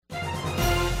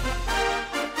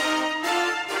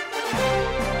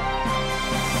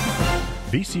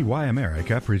VCY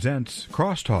America presents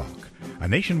Crosstalk, a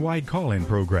nationwide call-in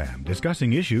program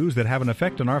discussing issues that have an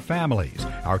effect on our families,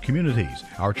 our communities,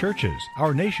 our churches,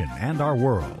 our nation, and our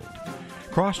world.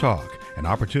 Crosstalk, an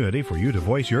opportunity for you to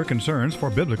voice your concerns for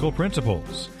biblical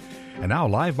principles. And now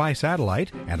live by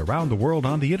satellite and around the world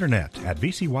on the internet at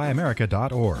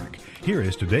vcyamerica.org. Here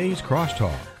is today's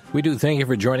Crosstalk. We do thank you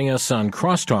for joining us on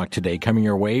Crosstalk today, coming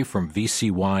your way from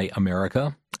VCY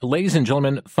America. Ladies and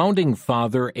gentlemen, founding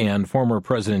father and former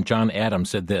President John Adams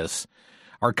said this: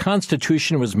 "Our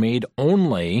Constitution was made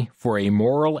only for a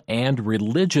moral and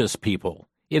religious people.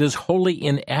 It is wholly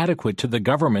inadequate to the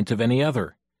government of any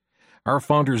other." Our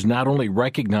founders not only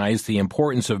recognized the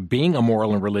importance of being a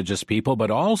moral and religious people, but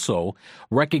also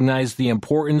recognized the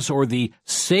importance or the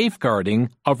safeguarding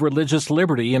of religious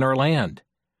liberty in our land.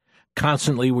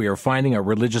 Constantly, we are finding our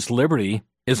religious liberty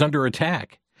is under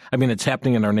attack. I mean, it's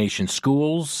happening in our nation's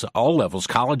schools, all levels,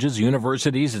 colleges,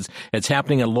 universities. It's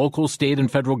happening in local, state, and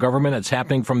federal government. It's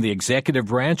happening from the executive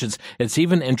branch. It's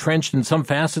even entrenched in some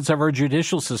facets of our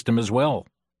judicial system as well.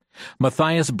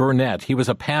 Matthias Burnett, he was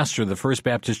a pastor of the First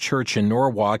Baptist Church in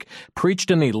Norwalk,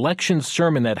 preached an election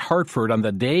sermon at Hartford on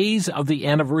the days of the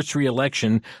anniversary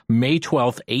election, May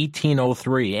 12,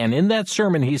 1803. And in that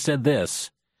sermon, he said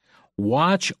this: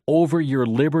 "Watch over your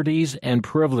liberties and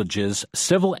privileges,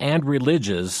 civil and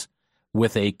religious,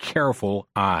 with a careful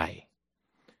eye."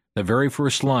 The very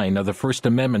first line of the First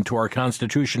Amendment to our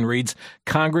Constitution reads,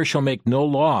 "Congress shall make no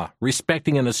law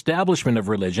respecting an establishment of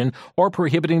religion or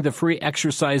prohibiting the free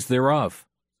exercise thereof."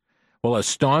 Well, a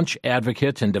staunch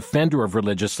advocate and defender of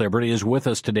religious liberty is with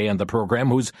us today on the program,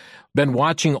 who's been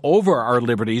watching over our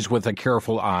liberties with a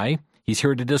careful eye. He's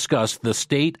here to discuss the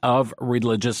state of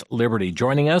religious liberty.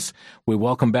 Joining us, we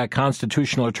welcome back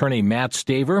constitutional attorney Matt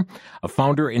Staver, a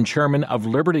founder and chairman of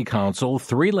Liberty Counsel,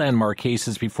 3 landmark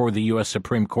cases before the U.S.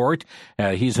 Supreme Court.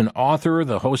 He's an author,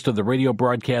 the host of the radio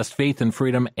broadcast Faith and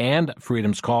Freedom and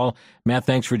Freedom's Call. Matt,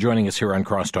 thanks for joining us here on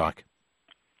Crosstalk.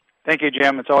 Thank you,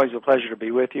 Jim. It's always a pleasure to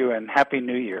be with you, and Happy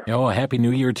New Year. Oh, Happy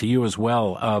New Year to you as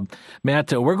well.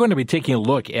 Matt, we're going to be taking a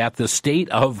look at the state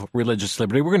of religious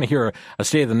liberty. We're going to hear a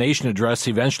State of the Nation address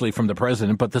eventually from the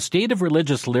president, but the state of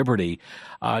religious liberty,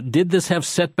 did this have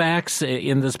setbacks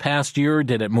in this past year?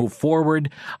 Did it move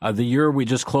forward? The year we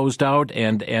just closed out,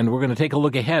 and we're going to take a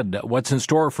look ahead, what's in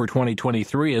store for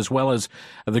 2023, as well as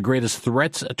the greatest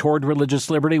threats toward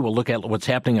religious liberty. We'll look at what's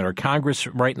happening in our Congress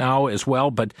right now as well.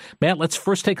 But, Matt, let's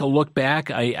first take a look back.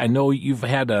 I know you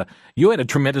had a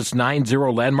tremendous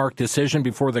 9-0 landmark decision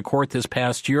before the court this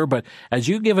past year, but as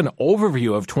you give an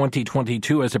overview of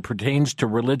 2022 as it pertains to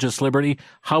religious liberty,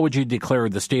 how would you declare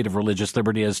the state of religious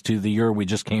liberty as to the year we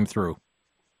just came through?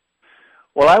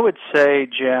 Well, I would say,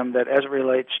 Jim, that as it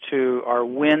relates to our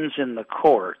wins in the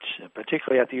courts,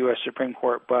 particularly at the U.S. Supreme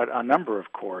Court, but a number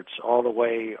of courts all the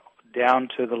way down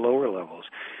to the lower levels,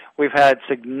 we've had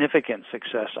significant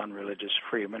success on religious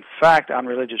freedom. In fact, on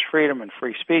religious freedom and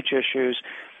free speech issues,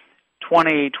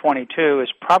 2022 is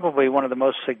probably one of the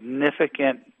most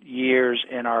significant years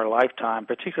in our lifetime,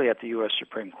 particularly at the U.S.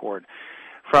 Supreme Court.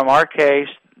 From our case,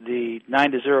 the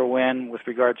 9-0 win with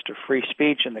regards to free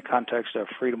speech in the context of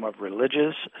freedom of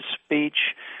religious speech,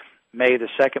 May the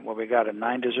 2nd, where we got a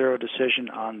 9-0 decision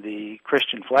on the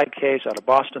Christian flag case out of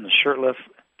Boston, the Shurtleff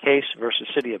case versus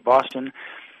City of Boston,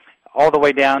 all the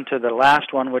way down to the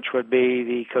last one, which would be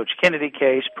the Coach Kennedy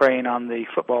case, praying on the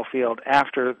football field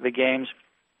after the games,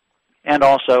 and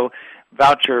also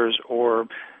vouchers or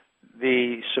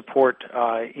the support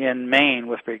in Maine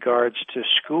with regards to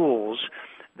schools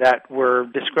that were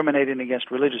discriminating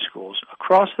against religious schools.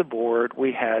 Across the board,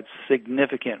 we had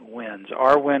significant wins.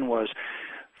 Our win was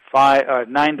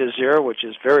 9-0, which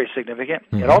is very significant.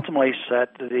 Mm-hmm. It ultimately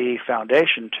set the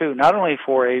foundation, too, not only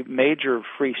for a major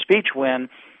free speech win,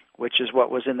 which is what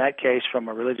was in that case from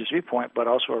a religious viewpoint, but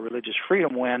also a religious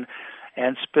freedom win,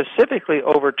 and specifically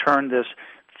overturned this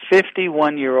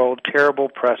 51-year-old terrible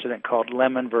precedent called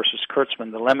Lemon versus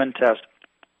Kurtzman, the Lemon test,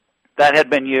 that had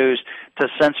been used to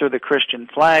censor the Christian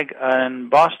flag in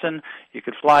Boston. You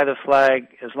could fly the flag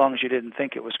as long as you didn't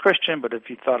think it was Christian, but if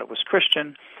you thought it was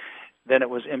Christian, then it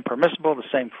was impermissible. The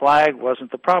same flag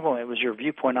wasn't the problem. It was your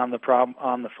viewpoint on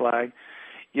the flag.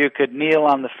 You could kneel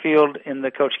on the field in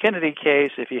the Coach Kennedy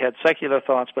case if you had secular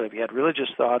thoughts, but if you had religious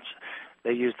thoughts,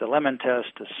 they used the Lemon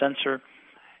test to censor.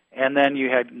 And then you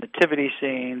had nativity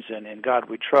scenes and In God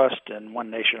We Trust and One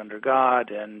Nation Under God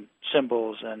and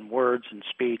symbols and words and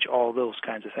speech, all those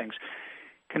kinds of things.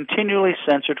 Continually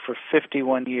censored for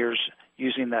 51 years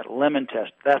using that Lemon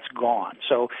test. That's gone.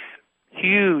 So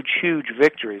huge, huge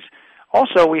victories.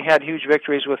 Also, we had huge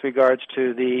victories with regards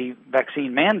to the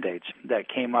vaccine mandates that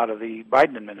came out of the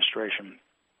Biden administration.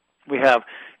 We have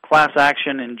class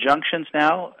action injunctions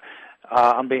now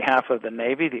on behalf of the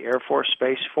Navy, the Air Force,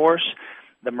 Space Force,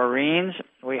 the Marines.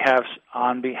 We have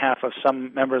on behalf of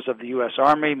some members of the U.S.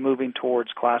 Army moving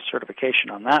towards class certification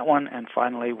on that one. And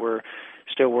finally, we're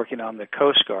still working on the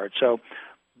Coast Guard. So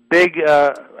big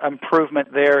improvement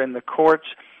there in the courts.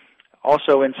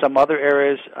 Also in some other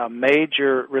areas,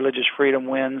 major religious freedom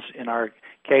wins in our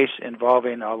case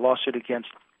involving a lawsuit against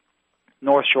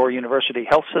North Shore University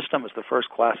Health System. It's the first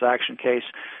class action case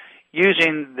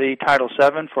using the Title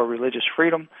VII for religious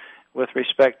freedom with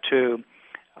respect to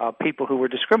people who were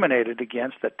discriminated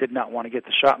against that did not want to get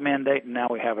the shot mandate, and now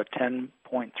we have a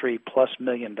 $10.3+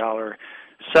 million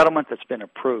settlement that's been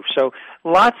approved. So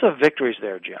lots of victories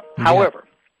there, Jim. Yeah. However,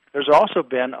 there's also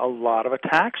been a lot of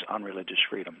attacks on religious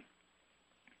freedom.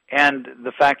 And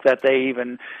the fact that they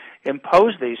even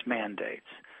impose these mandates.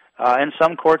 And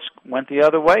some courts went the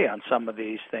other way on some of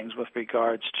these things with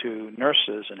regards to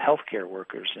nurses and healthcare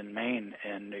workers in Maine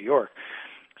and New York.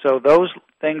 So those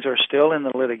things are still in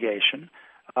the litigation.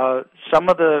 Some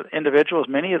of the individuals,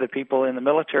 many of the people in the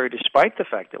military, despite the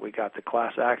fact that we got the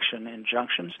class action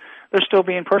injunctions, they're still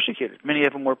being persecuted. Many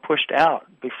of them were pushed out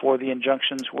before the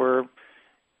injunctions were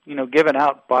given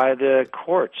out by the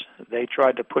courts. They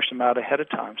tried to push them out ahead of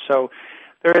time. So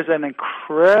there is an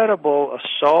incredible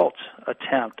assault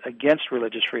attempt against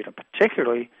religious freedom,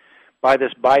 particularly by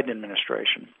this Biden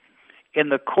administration. In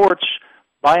the courts,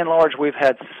 by and large, we've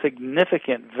had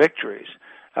significant victories,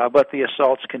 but the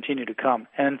assaults continue to come.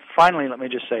 And finally, let me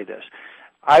just say this.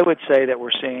 I would say that we're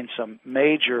seeing some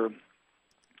major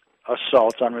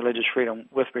assaults on religious freedom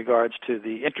with regards to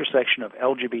the intersection of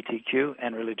LGBTQ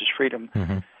and religious freedom,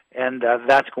 and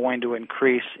that's going to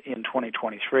increase in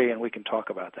 2023, and we can talk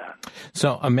about that.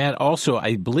 So, Matt, also,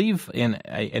 I believe, and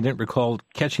I didn't recall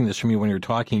catching this from you when you were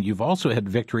talking, you've also had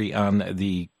victory on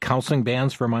the counseling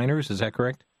bans for minors, is that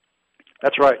correct?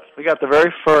 That's right. We got the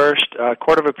very first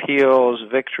Court of Appeals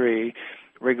victory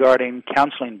regarding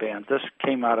counseling bans. This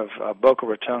came out of Boca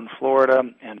Raton, Florida,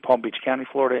 and Palm Beach County,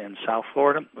 Florida, and South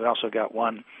Florida. We also got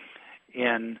one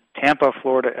in Tampa,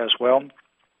 Florida as well.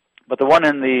 But the one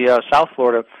in the South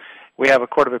Florida, we have a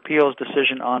Court of Appeals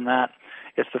decision on that.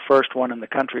 It's the first one in the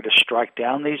country to strike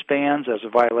down these bans as a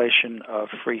violation of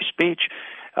free speech.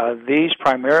 These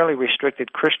primarily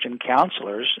restricted Christian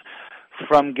counselors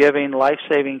from giving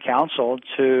life-saving counsel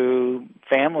to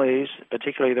families,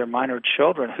 particularly their minor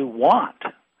children, who want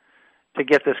to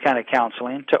get this kind of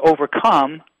counseling to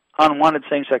overcome unwanted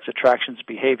same-sex attractions,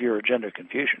 behavior, or gender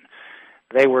confusion.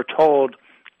 They were told,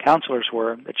 counselors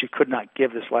were, that you could not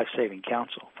give this life-saving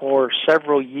counsel. For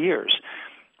several years,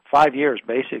 5 years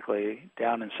basically,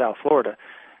 down in South Florida,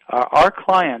 our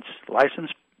clients,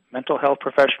 licensed mental health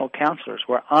professional counselors,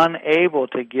 were unable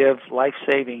to give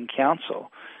life-saving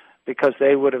counsel because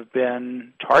they would have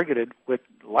been targeted with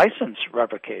license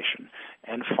revocation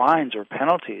and fines or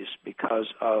penalties because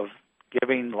of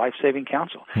giving life-saving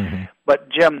counsel. But,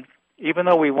 Jim, even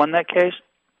though we won that case,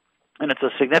 and it's a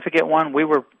significant one, we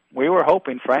were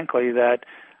hoping, frankly, that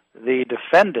the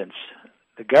defendants,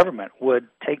 the government, would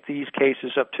take these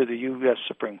cases up to the U.S.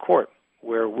 Supreme Court,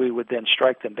 where we would then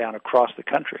strike them down across the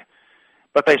country.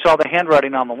 But they saw the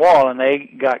handwriting on the wall, and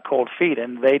they got cold feet,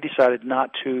 and they decided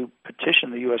not to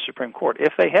petition the U.S. Supreme Court.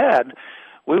 If they had,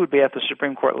 we would be at the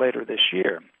Supreme Court later this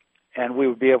year, and we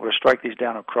would be able to strike these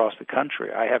down across the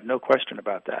country. I have no question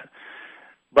about that.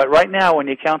 But right now, when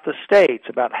you count the states,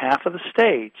 about half of the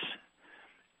states,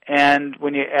 and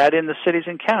when you add in the cities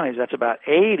and counties, that's about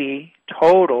 80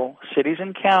 total cities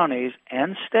and counties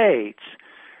and states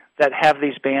that have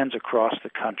these bans across the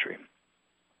country.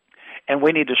 And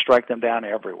we need to strike them down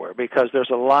everywhere because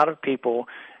there's a lot of people,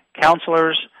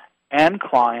 counselors and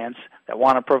clients, that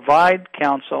want to provide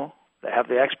counsel, that have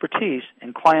the expertise,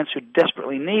 and clients who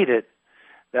desperately need it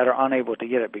that are unable to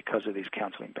get it because of these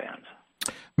counseling bans.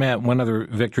 Matt, one other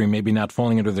victory, maybe not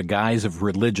falling under the guise of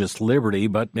religious liberty,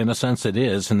 but in a sense it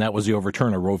is, and that was the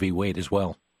overturn of Roe v. Wade as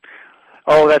well.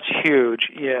 Oh, that's huge,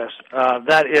 yes.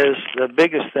 That is the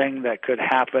biggest thing that could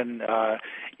happen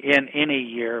in any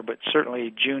year, but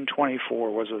certainly June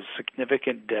 24 was a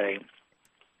significant day.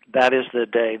 That is the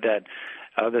day that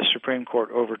the Supreme Court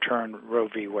overturned Roe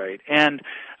v. Wade. And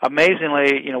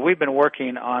amazingly, we've been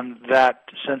working on that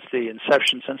since the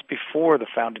inception, since before the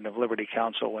founding of Liberty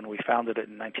Counsel when we founded it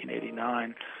in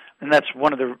 1989. And that's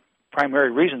one of the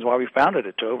primary reasons why we founded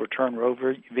it, to overturn Roe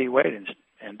v. Wade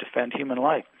and defend human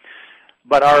life.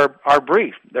 But our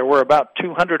brief, there were about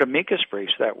 200 amicus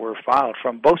briefs that were filed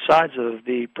from both sides of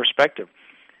the perspective.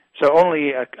 So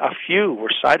only a few were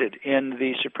cited in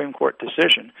the Supreme Court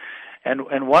decision.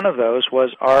 And one of those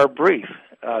was our brief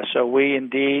So we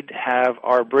indeed have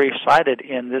our brief cited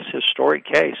in this historic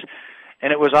case.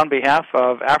 And it was on behalf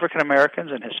of African Americans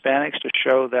and Hispanics to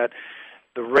show that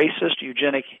the racist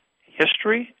eugenic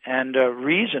history and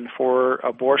reason for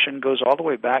abortion goes all the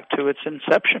way back to its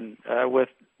inception with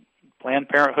Planned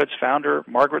Parenthood's founder,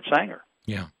 Margaret Sanger.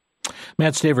 Yeah.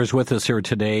 Matt Staver is with us here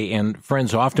today, and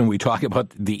friends, often we talk about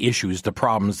the issues, the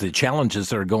problems, the challenges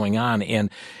that are going on, and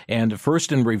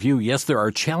first in review, yes, there are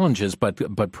challenges,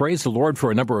 but praise the Lord for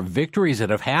a number of victories that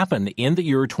have happened in the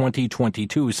year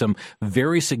 2022, some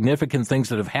very significant things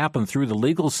that have happened through the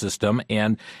legal system,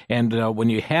 and when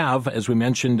you have, as we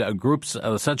mentioned, groups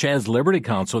such as Liberty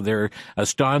Counsel, they're a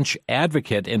staunch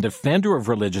advocate and defender of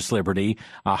religious liberty,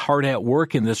 hard at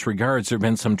work in this regard. There have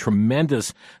been some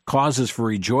tremendous causes for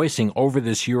rejoicing over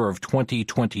this year of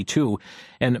 2022.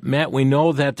 And Matt, we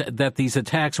know that these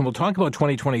attacks, and we'll talk about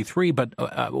 2023, but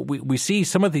we see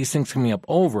some of these things coming up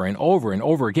over and over and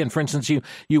over again. For instance,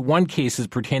 you one case is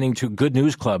pertaining to Good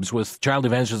News Clubs with Child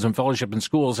Evangelism Fellowship in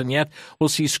schools, and yet we'll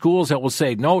see schools that will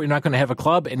say, no, you're not going to have a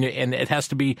club, and it has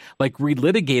to be like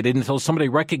relitigated until somebody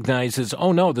recognizes,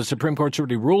 oh no, the Supreme Court's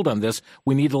already ruled on this.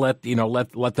 We need to let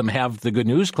them have the Good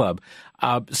News Club.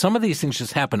 Some of these things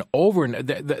just happen over, and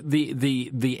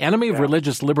the enemy of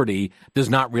religious liberty does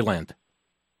not relent.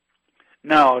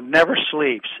 No, never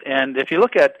sleeps. And if you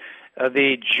look at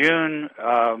the June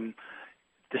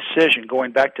decision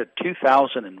going back to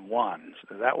 2001,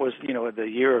 so that was, the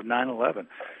year of 9/11,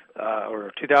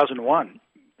 or 2001,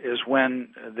 is when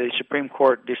the Supreme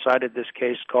Court decided this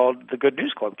case called the Good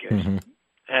News Club case. Mm-hmm.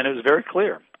 And it was very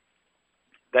clear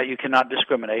that you cannot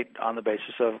discriminate on the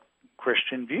basis of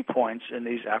Christian viewpoints in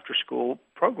these after-school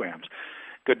programs.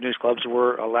 Good News Clubs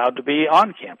were allowed to be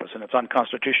on campus, and it's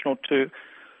unconstitutional to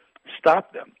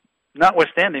stop them.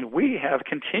 Notwithstanding, we have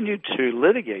continued to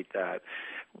litigate that.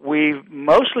 We've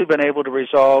mostly been able to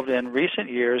resolve in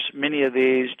recent years many of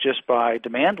these just by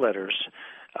demand letters.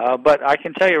 But I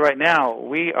can tell you right now,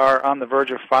 we are on the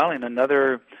verge of filing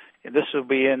another, this will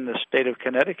be in the state of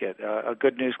Connecticut, a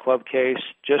Good News Club case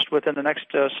just within the next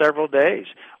several days,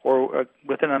 or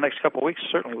within the next couple of weeks,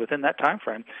 certainly within that time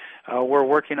frame. We're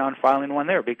working on filing one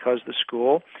there because the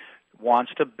school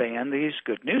wants to ban these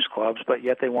Good News Clubs, but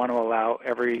yet they want to allow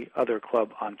every other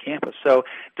club on campus. So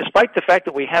despite the fact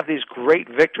that we have these great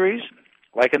victories,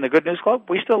 like in the Good News Club,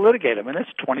 we still litigate them, and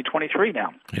it's 2023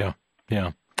 now. Yeah.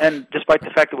 And despite the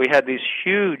fact that we had these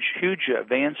huge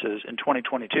advances in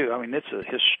 2022, I mean, it's a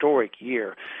historic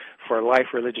year for life,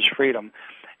 religious freedom,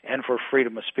 and for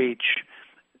freedom of speech.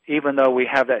 Even though we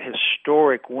have that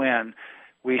historic win,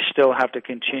 we still have to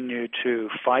continue to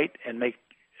fight and make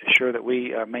sure that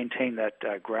we maintain that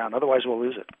ground. Otherwise, we'll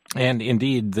lose it. And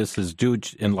indeed, this is due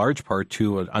in large part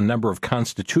to a number of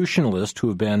constitutionalists who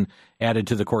have been added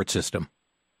to the court system.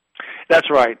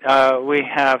 That's right. We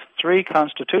have three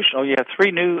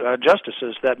new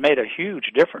justices that made a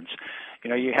huge difference.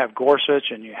 You have Gorsuch,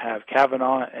 and you have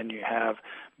Kavanaugh, and you have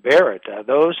Barrett.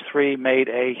 Those three made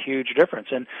a huge difference,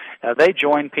 and they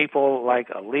joined people like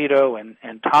Alito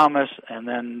and Thomas, and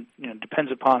then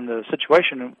depends upon the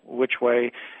situation which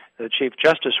way the Chief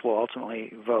Justice will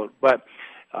ultimately vote. But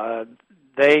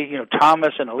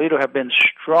Thomas and Alito have been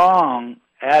strong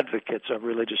advocates of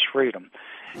religious freedom.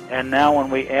 And now when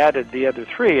we added the other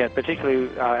three, and particularly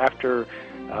after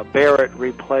Barrett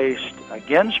replaced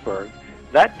Ginsburg,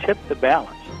 that tipped the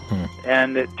balance.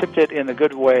 And it tipped it in a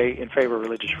good way in favor of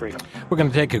religious freedom. We're going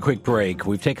to take a quick break.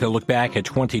 We've taken a look back at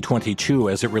 2022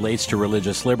 as it relates to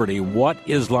religious liberty. What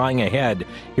is lying ahead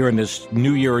here in this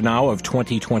new year now of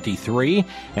 2023?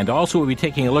 And also we'll be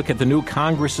taking a look at the new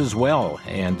Congress as well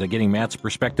and getting Matt's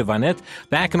perspective on it.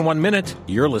 Back in 1 minute,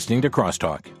 you're listening to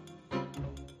Crosstalk.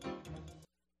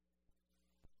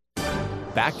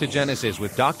 Back to Genesis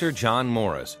with Dr. John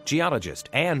Morris, geologist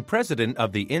and president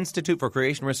of the Institute for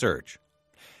Creation Research.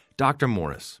 Dr.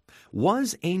 Morris,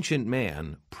 was ancient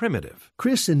man primitive?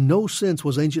 Chris, in no sense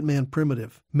was ancient man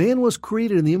primitive. Man was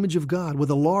created in the image of God with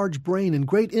a large brain and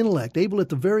great intellect, able at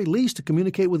the very least to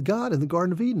communicate with God in the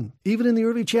Garden of Eden. Even in the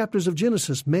early chapters of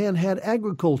Genesis, man had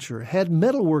agriculture, had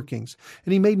metalworkings,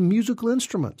 and he made musical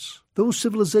instruments. Those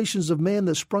civilizations of man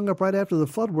that sprung up right after the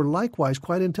flood were likewise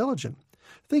quite intelligent.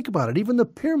 Think about it. Even the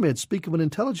pyramids speak of an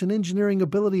intelligent engineering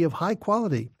ability of high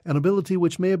quality, an ability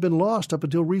which may have been lost up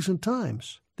until recent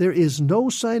times. There is no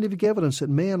scientific evidence that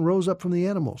man rose up from the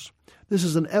animals. This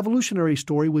is an evolutionary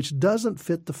story which doesn't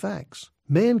fit the facts.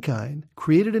 Mankind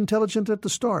created intelligence at the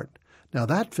start. Now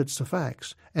that fits the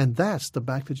facts, and that's the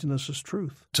Back to Genesis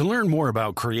truth. To learn more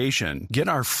about creation, get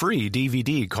our free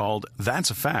DVD called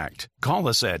That's a Fact. Call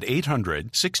us at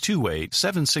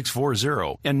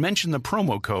 800-628-7640 and mention the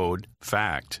promo code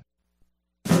FACT.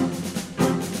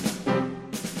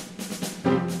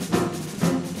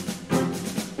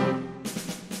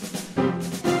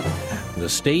 The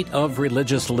state of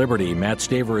religious liberty. Matt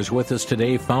Staver is with us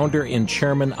today, founder and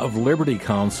chairman of Liberty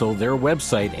Counsel. Their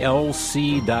website,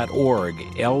 lc.org.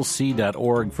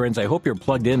 lc.org. Friends, I hope you're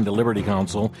plugged into Liberty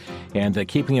Counsel and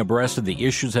keeping abreast of the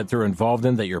issues that they're involved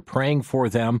in, that you're praying for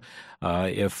them.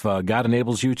 If God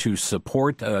enables you to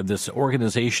support this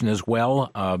organization as well,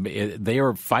 they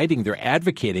are fighting, they're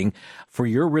advocating for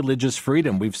your religious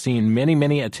freedom. We've seen many,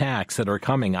 many attacks that are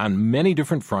coming on many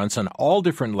different fronts, on all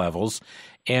different levels.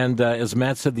 And as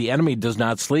Matt said, the enemy does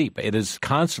not sleep. It is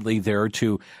constantly there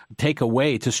to take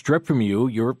away, to strip from you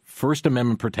your First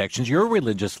Amendment protections, your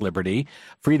religious liberty,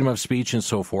 freedom of speech, and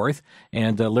so forth.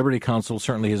 And Liberty Counsel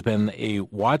certainly has been a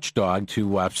watchdog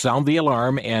to sound the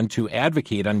alarm and to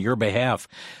advocate on your behalf.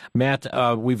 Matt,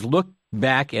 we've looked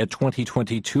back at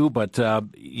 2022, but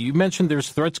you mentioned there's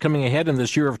threats coming ahead in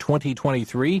this year of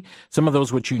 2023. Some of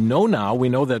those which you know now, we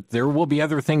know that there will be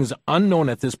other things unknown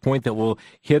at this point that will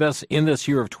hit us in this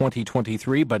year of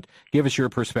 2023, but give us your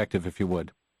perspective, if you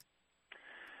would.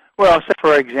 Well, so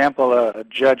for example, a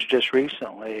judge just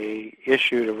recently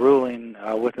issued a ruling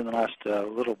within the last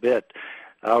little bit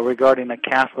regarding a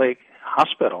Catholic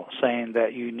hospital, saying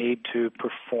that you need to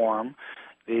perform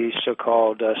the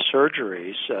so-called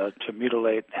surgeries to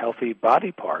mutilate healthy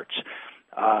body parts.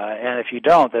 And if you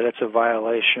don't, that it's a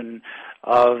violation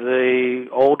of the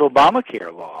old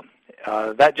Obamacare law.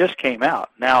 That just came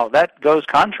out. Now, that goes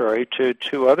contrary to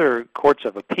two other courts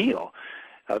of appeal.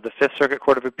 The Fifth Circuit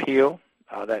Court of Appeal,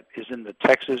 that is in the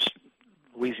Texas,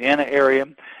 Louisiana area,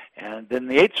 and then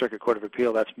the Eighth Circuit Court of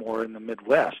Appeal, that's more in the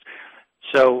Midwest.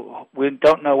 So we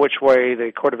don't know which way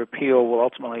the Court of Appeal will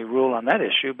ultimately rule on that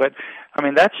issue, but, I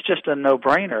mean, that's just a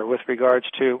no-brainer with regards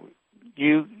to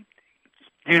you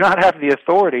do not have the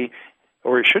authority,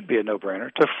 or it should be a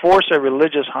no-brainer, to force a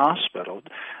religious hospital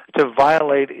to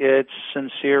violate its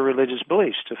sincere religious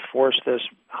beliefs, to force this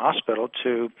hospital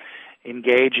to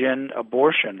engage in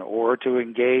abortion or to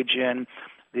engage in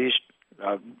these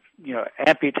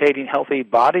amputating healthy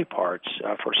body parts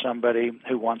for somebody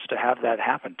who wants to have that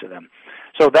happen to them.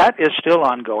 So that is still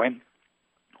ongoing.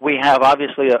 We have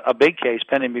obviously a big case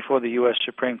pending before the U.S.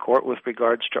 Supreme Court with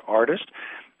regards to artists,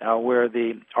 where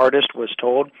the artist was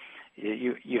told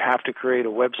you have to create a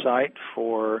website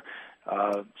for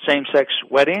same-sex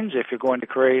weddings. If you're going to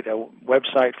create a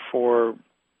website for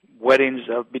weddings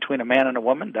between a man and a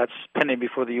woman, that's pending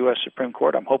before the U.S. Supreme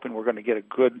Court. I'm hoping we're going to get a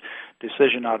good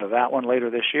decision out of that one later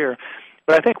this year.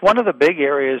 But I think one of the big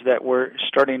areas that we're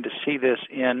starting to see this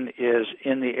in is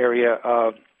in the area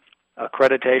of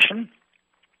accreditation.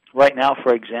 Right now,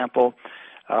 for example,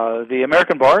 the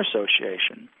American Bar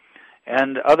Association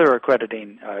and other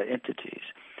accrediting entities,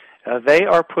 they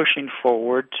are pushing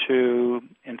forward to,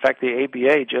 in fact, the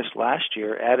ABA just last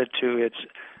year added to its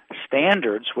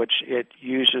standards, which it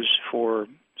uses for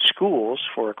schools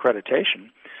for accreditation,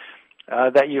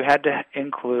 that you had to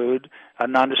include a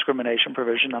non-discrimination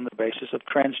provision on the basis of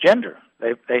transgender.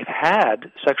 They've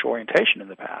had sexual orientation in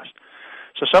the past.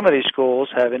 So some of these schools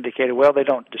have indicated, well, they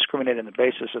don't discriminate on the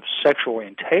basis of sexual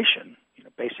orientation,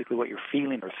 basically what you're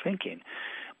feeling or thinking,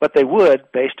 but they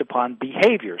would based upon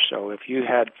behavior. So if you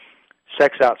had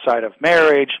sex outside of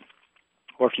marriage,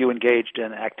 or if you engaged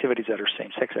in activities that are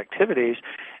same-sex activities,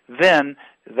 then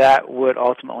that would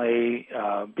ultimately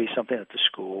be something that the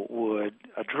school would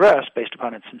address based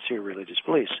upon its sincere religious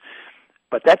beliefs.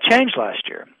 But that changed last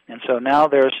year, and so now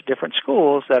there's different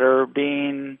schools that are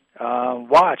being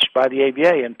watched by the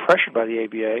ABA and pressured by the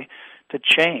ABA to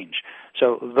change.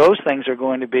 So those things are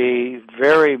going to be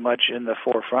very much in the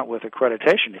forefront with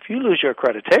accreditation. If you lose your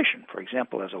accreditation, for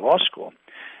example, as a law school,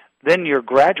 then your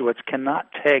graduates cannot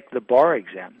take the bar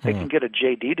exam. They can get a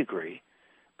JD degree,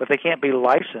 but they can't be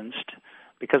licensed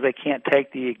because they can't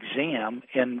take the exam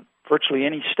in virtually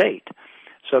any state.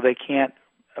 So they can't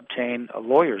obtain a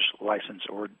lawyer's license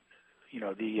or,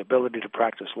 the ability to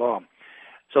practice law.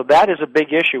 So that is a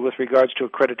big issue with regards to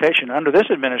accreditation. Under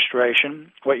this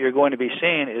administration, what you're going to be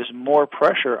seeing is more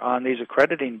pressure on these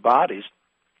accrediting bodies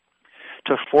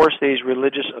to force these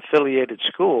religious-affiliated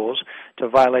schools to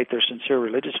violate their sincere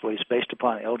religious beliefs based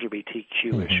upon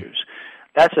LGBTQ issues.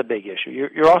 That's a big issue.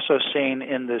 You're also seeing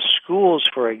in the schools,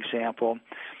 for example,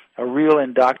 a real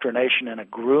indoctrination and a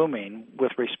grooming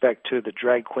with respect to the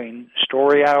drag queen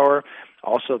story hour,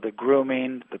 also the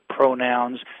grooming, the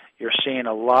pronouns. You're seeing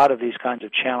a lot of these kinds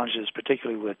of challenges,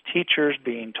 particularly with teachers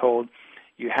being told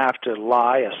you have to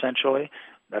lie, essentially.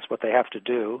 That's what they have to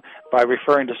do by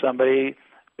referring to somebody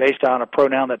based on a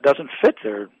pronoun that doesn't fit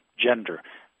their gender.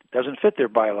 doesn't fit their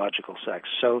biological sex.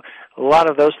 So a lot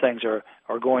of those things are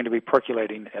going to be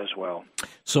percolating as well.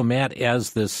 So, Matt,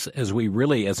 as we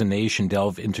really as a nation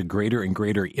delve into greater and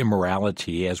greater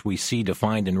immorality, as we see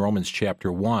defined in Romans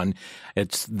chapter 1,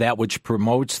 it's that which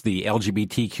promotes the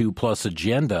LGBTQ plus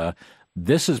agenda.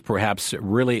 This is perhaps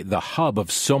really the hub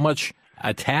of so much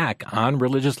attack on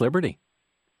religious liberty.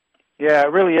 Yeah,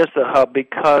 it really is the hub,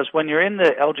 because when you're in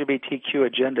the LGBTQ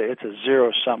agenda, it's a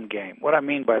zero-sum game. What I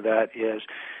mean by that is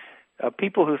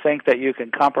people who think that you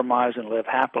can compromise and live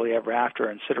happily ever after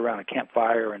and sit around a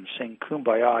campfire and sing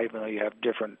Kumbaya even though you have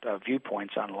different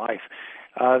viewpoints on life,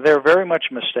 they're very much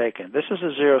mistaken. This is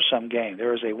a zero-sum game.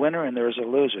 There is a winner and there is a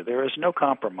loser. There is no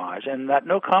compromise, and that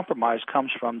no compromise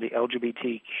comes from the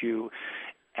LGBTQ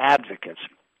advocates.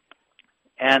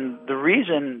 And the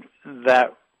reason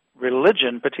that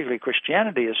religion, particularly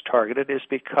Christianity, is targeted is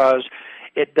because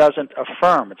it doesn't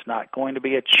affirm. It's not going to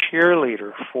be a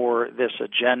cheerleader for this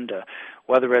agenda,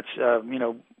 whether it's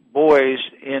boys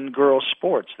in girls'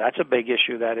 sports. That's a big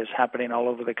issue that is happening all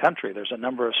over the country. There's a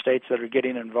number of states that are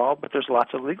getting involved, but there's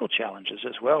lots of legal challenges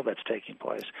as well that's taking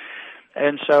place.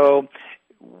 And so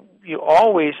you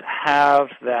always have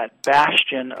that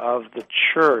bastion of the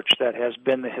church that has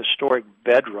been the historic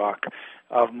bedrock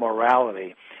of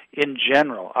morality. In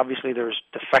general, obviously there's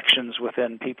defections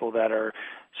within people that are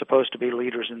supposed to be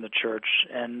leaders in the church,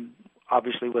 and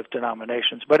obviously with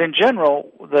denominations. But in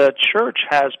general, the church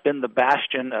has been the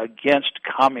bastion against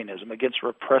communism, against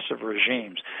repressive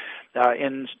regimes,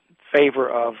 in favor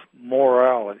of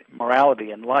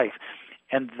morality in life.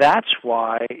 And that's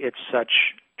why it's such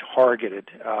targeted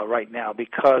right now,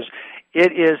 because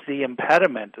it is the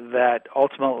impediment that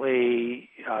ultimately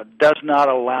does not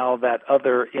allow that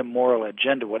other immoral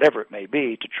agenda, whatever it may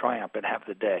be, to triumph and have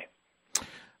the day.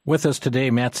 With us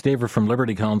today, Matt Staver from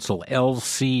Liberty Counsel.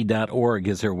 LC.org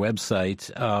is their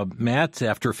website. Matt,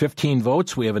 after 15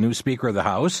 votes, we have a new Speaker of the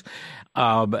House.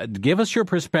 Give us your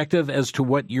perspective as to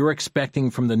what you're expecting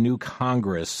from the new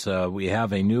Congress. We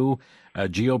have a new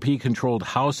GOP-controlled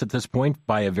House at this point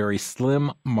by a very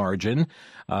slim margin.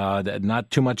 Not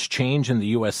too much change in the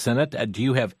U.S. Senate. Do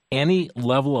you have any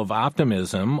level of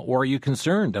optimism, or are you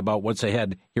concerned about what's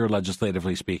ahead here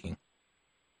legislatively speaking?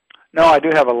 No, I do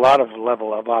have a lot of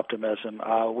level of optimism.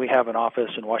 We have an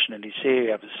office in Washington, D.C. We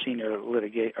have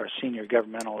a senior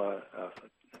governmental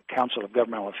Council of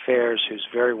Governmental Affairs who's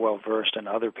very well versed, and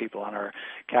other people on our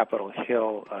Capitol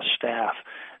Hill staff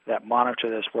that monitor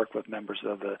this, work with members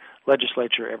of the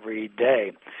legislature every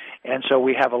day. And so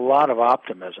we have a lot of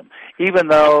optimism. Even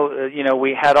though,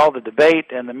 we had all the debate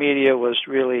and the media was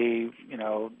really,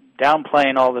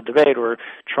 downplaying all the debate or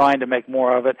trying to make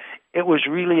more of it, it was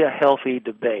really a healthy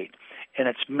debate. And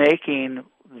it's making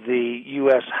the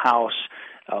U.S. House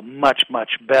much,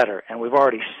 much better. And we've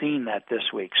already seen that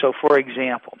this week. So, for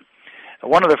example,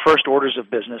 one of the first orders of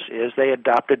business is they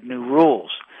adopted new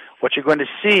rules. What you're going to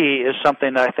see is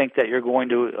something that I think that you're going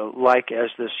to like as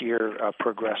this year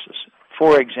progresses.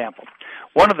 For example,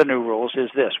 one of the new rules is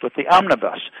this, with the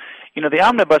omnibus. The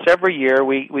omnibus, every year,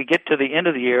 we get to the end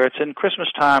of the year, it's in Christmas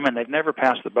time, and they've never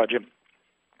passed the budget.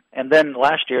 And then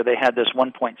last year they had this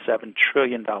 $1.7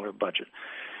 trillion budget.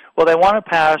 Well, they want to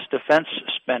pass defense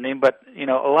spending, but, a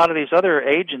lot of these other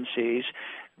agencies,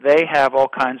 they have all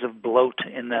kinds of bloat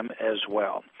in them as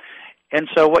well. And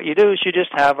so what you do is you just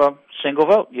have a single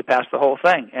vote. You pass the whole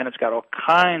thing, and it's got all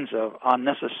kinds of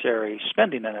unnecessary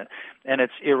spending in it, and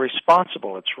it's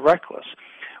irresponsible. It's reckless.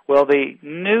 Well, the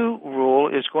new rule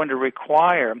is going to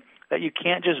require that you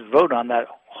can't just vote on that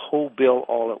whole bill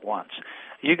all at once.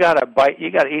 You got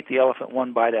to eat the elephant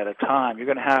one bite at a time. You're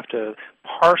going to have to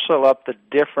parcel up the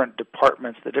different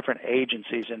departments, the different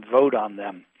agencies, and vote on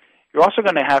them. You're also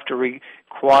going to have to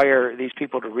require these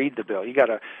people to read the bill. You got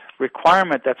a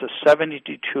requirement that's a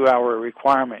 72-hour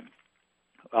requirement.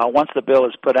 Once the bill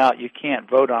is put out, you can't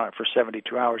vote on it for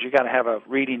 72 hours. You got to have a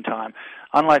reading time,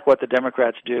 unlike what the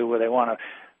Democrats do, where they want to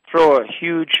throw a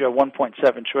huge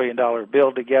 $1.7 trillion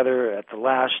bill together at the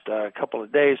last couple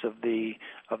of days of the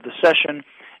session,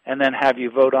 and then have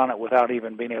you vote on it without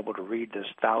even being able to read this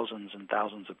thousands and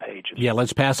thousands of pages. Yeah,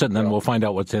 let's pass it, and then we'll find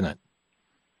out what's in it.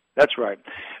 That's right.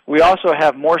 We also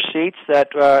have more seats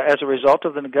that, as a result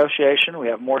of the negotiation, we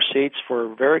have more seats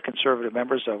for very conservative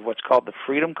members of what's called the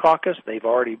Freedom Caucus.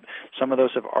 Some of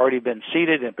those have already been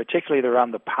seated, and particularly they're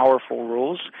on the Powerful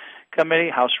Rules Committee,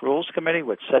 House Rules Committee,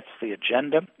 which sets the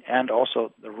agenda and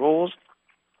also the rules.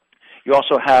 You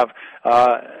also have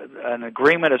an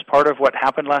agreement as part of what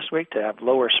happened last week to have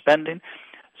lower spending,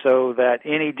 so that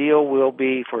any deal will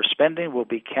be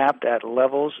capped at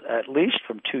levels at least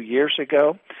from 2 years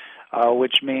ago,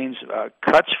 which means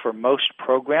cuts for most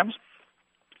programs.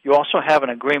 You also have an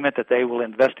agreement that they will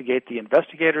investigate the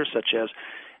investigators, such as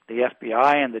the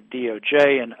FBI and the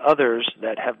DOJ and others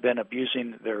that have been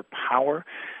abusing their power.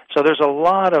 So there's a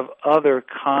lot of other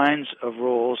kinds of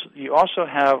rules. You also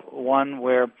have one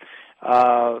where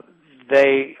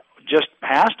they just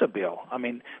passed a bill. I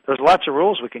mean, there's lots of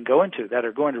rules we can go into that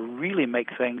are going to really make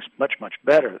things much, much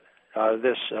better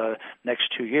this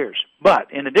next 2 years.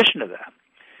 But in addition to that,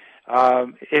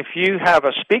 if you have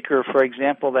a speaker, for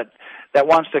example, that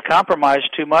wants to compromise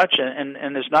too much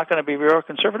and is not going to be real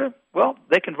conservative, well,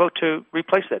 they can vote to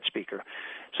replace that speaker.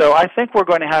 So I think we're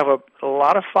going to have a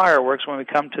lot of fireworks when we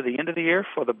come to the end of the year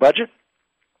for the budget.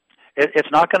 It's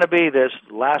not going to be this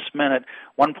last-minute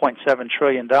 $1.7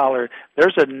 trillion.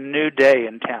 There's a new day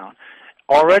in town.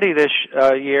 Already this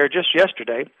year, just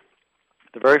yesterday,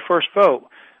 the very first vote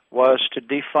was to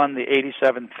defund the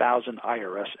 87,000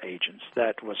 IRS agents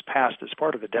that was passed as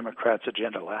part of the Democrats'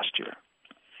 agenda last year.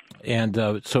 And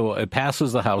so it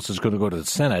passes the House, it's going to go to the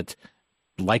Senate,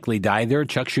 likely die there.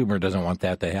 Chuck Schumer doesn't want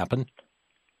that to happen.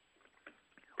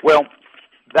 Well,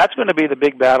 that's going to be the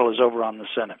big battle is over on the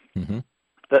Senate. Mm-hmm.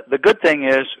 The good thing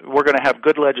is we're going to have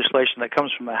good legislation that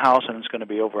comes from the House, and it's going to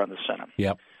be over on the Senate.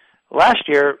 Yep. Last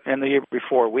year and the year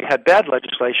before, we had bad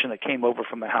legislation that came over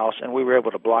from the House, and we were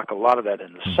able to block a lot of that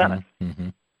in the Senate. Mm-hmm.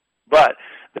 But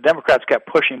the Democrats kept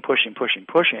pushing,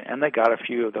 and they got a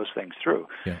few of those things through.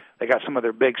 Yeah. They got some of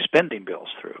their big spending bills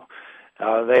through.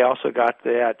 They also got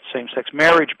that same-sex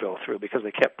marriage bill through because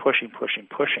they kept pushing.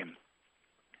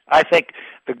 I think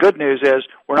the good news is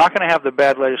we're not going to have the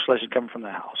bad legislation coming from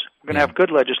the House. We're going to have good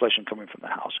legislation coming from the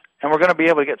House. And we're going to be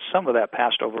able to get some of that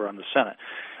passed over on the Senate.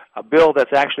 A bill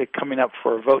that's actually coming up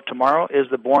for a vote tomorrow is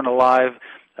the Born Alive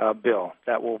bill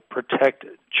that will protect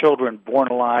children born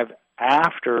alive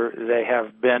after they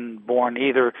have been born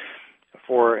either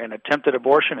for an attempted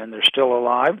abortion and they're still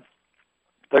alive.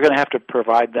 They're going to have to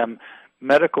provide them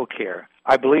medical care.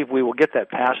 I believe we will get that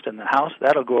passed in the House.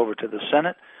 That'll go over to the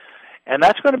Senate. And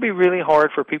that's going to be really hard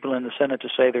for people in the Senate to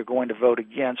say they're going to vote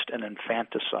against an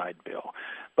infanticide bill.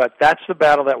 But that's the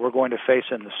battle that we're going to face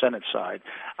in the Senate side.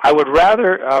 I would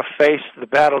rather face the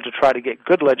battle to try to get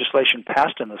good legislation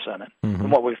passed in the Senate than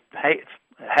what we've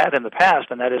had in the past,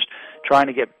 and that is trying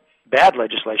to get bad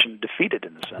legislation defeated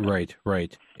in the Senate.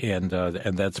 Right. And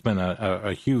that's been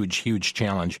a huge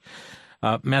challenge.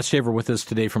 Matt Staver with us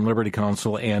today from Liberty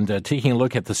Counsel and taking a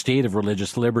look at the state of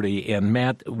religious liberty. And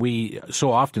Matt, we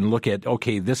so often look at,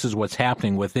 okay, this is what's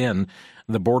happening within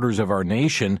the borders of our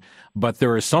nation, but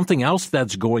there is something else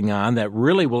that's going on that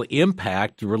really will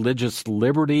impact religious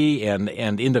liberty and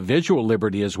individual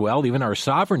liberty as well, even our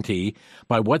sovereignty,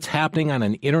 by what's happening on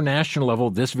an international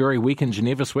level this very week in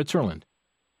Geneva, Switzerland.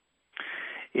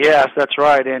 Yes, that's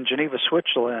right. In Geneva,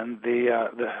 Switzerland, the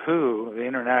WHO,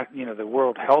 the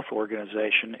World Health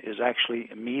Organization, is actually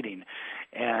meeting,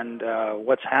 and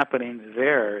what's happening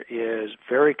there is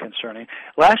very concerning.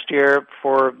 Last year,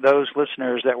 for those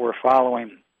listeners that were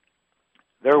following,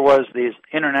 there was these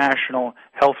international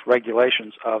health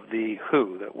regulations of the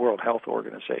WHO, the World Health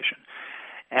Organization,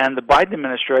 and the Biden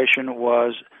administration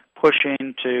was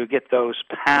pushing to get those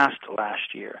passed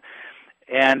last year.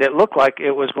 And it looked like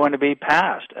it was going to be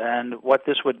passed. And what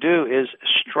this would do is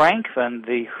strengthen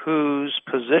the WHO's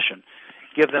position,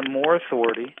 give them more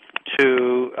authority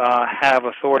to have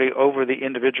authority over the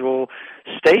individual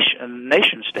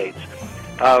nation states.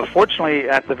 Fortunately,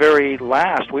 at the very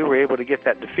last, we were able to get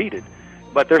that defeated.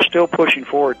 But they're still pushing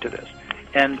forward to this.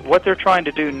 And what they're trying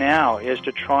to do now is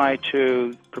to try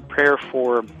to prepare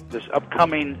for this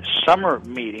upcoming summer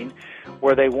meeting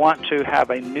where they want to have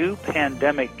a new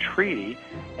pandemic treaty,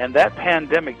 and that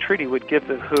pandemic treaty would give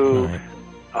the WHO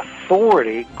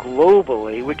authority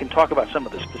globally. We can talk about some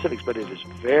of the specifics, but it is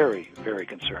very, very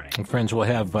concerning. And friends, we'll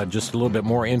have just a little bit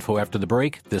more info after the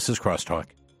break. This is Crosstalk.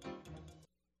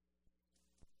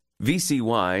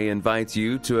 VCY invites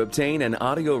you to obtain an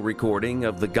audio recording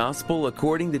of the Gospel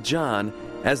according to John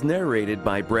as narrated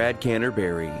by Brad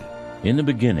Canterbury. In the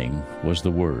beginning was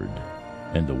the Word,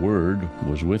 and the Word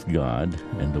was with God,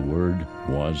 and the Word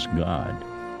was God.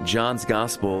 John's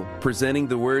Gospel, presenting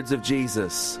the words of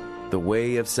Jesus, the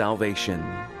way of salvation.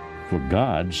 For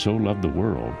God so loved the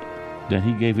world that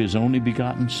he gave his only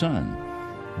begotten Son,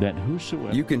 that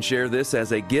whosoever... You can share this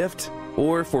as a gift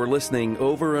or for listening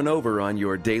over and over on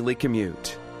your daily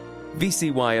commute.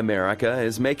 VCY America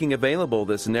is making available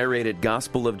this narrated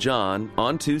Gospel of John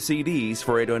on 2 CDs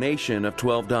for a donation of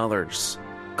 $12.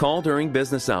 Call during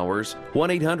business hours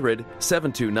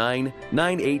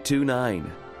 1-800-729-9829.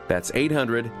 That's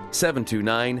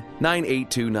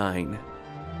 800-729-9829.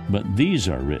 But these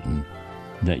are written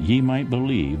that ye might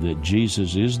believe that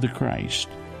Jesus is the Christ,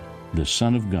 the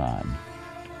Son of God,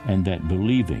 and that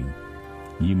believing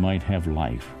ye might have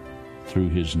life through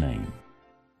his name.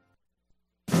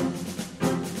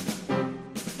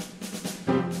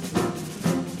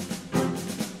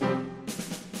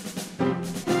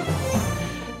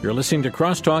 You're listening to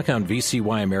Crosstalk on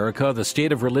VCY America. The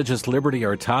state of religious liberty,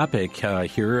 our topic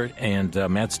here, and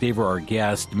Matt Staver, our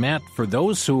guest. Matt, for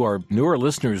those who are newer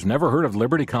listeners, never heard of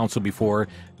Liberty Counsel before,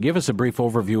 give us a brief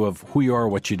overview of who you are,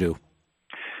 what you do.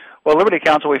 Well, Liberty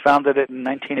Counsel, we founded it in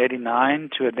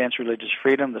 1989 to advance religious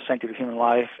freedom, the sanctity of human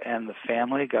life, and the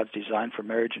family, God's design for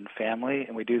marriage and family.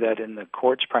 And we do that in the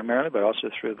courts primarily, but also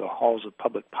through the halls of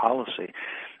public policy.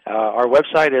 Our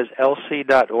website is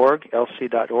lc.org,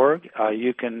 lc.org.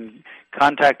 You can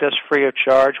contact us free of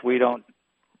charge. We don't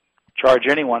charge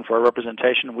anyone for our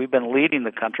representation. We've been leading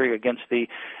the country against the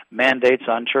mandates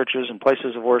on churches and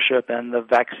places of worship and the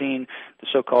vaccine, the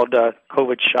so-called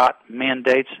COVID shot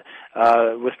mandates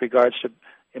with regards to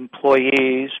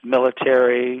employees,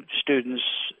 military, students,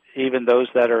 even those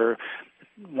that are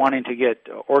wanting to get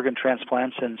organ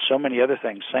transplants and so many other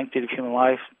things. Sanctity of human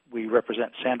life. We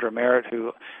represent Sandra Merritt,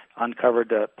 who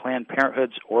uncovered Planned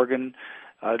Parenthood's organ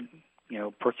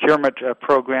procurement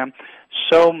program.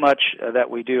 So much that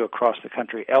we do across the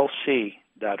country.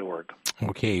 LC.org.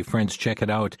 Okay, friends, check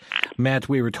it out. Matt,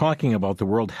 we were talking about the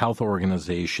World Health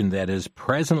Organization that is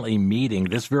presently meeting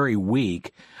this very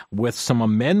week with some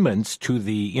amendments to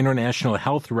the international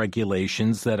health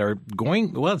regulations that are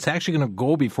going, well, it's actually going to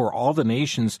go before all the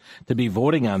nations to be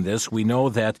voting on this. We know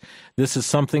that this is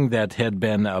something that had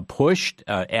been pushed,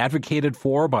 advocated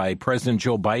for by President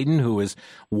Joe Biden, who is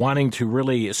wanting to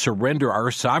really surrender our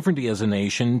sovereignty as a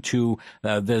nation to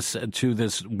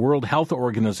this World Health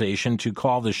Organization to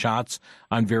call the shots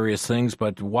on various things.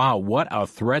 But wow, what a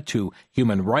threat to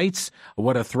human rights,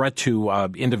 what a threat to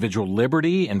individual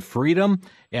liberty and freedom,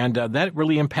 and that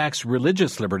really impacts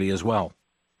religious liberty as well.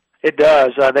 It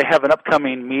does. They have an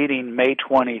upcoming meeting May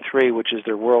 23, which is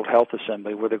their World Health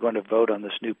Assembly, where they're going to vote on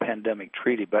this new pandemic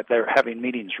treaty, but they're having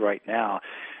meetings right now.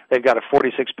 They've got a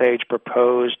 46-page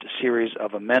proposed series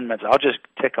of amendments. I'll just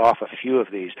tick off a few of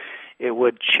these. It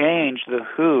would change the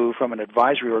WHO from an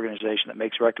advisory organization that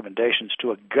makes recommendations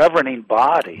to a governing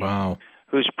body. Wow.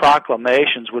 Whose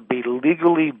proclamations would be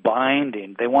legally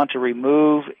binding. They want to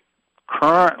remove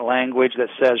current language that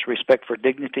says respect for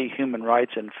dignity, human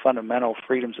rights, and fundamental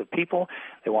freedoms of people.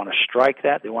 They want to strike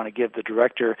that. They want to give the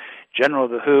Director General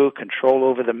of the WHO control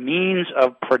over the means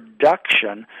of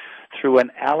production through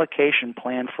an allocation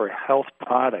plan for health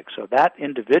products. So that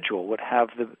individual would have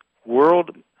the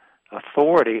world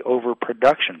authority over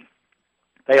production.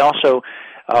 They also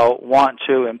want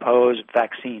to impose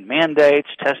vaccine mandates,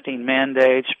 testing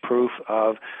mandates, proof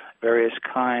of various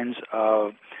kinds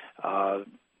of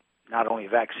not only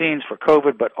vaccines for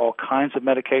COVID, but all kinds of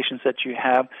medications that you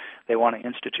have. They want to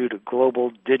institute a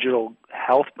global digital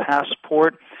health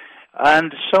passport,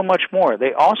 and so much more.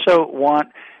 They also want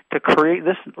to create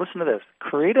this, listen to this,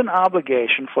 create an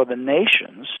obligation for the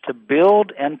nations to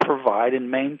build and provide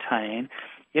and maintain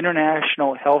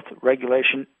international health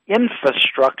regulation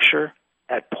infrastructure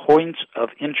at points of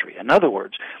entry. In other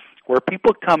words, where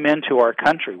people come into our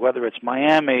country, whether it's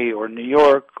Miami or New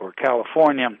York or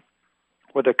California,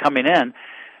 where they're coming in,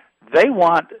 they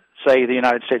want, say, the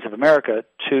United States of America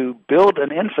to build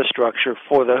an infrastructure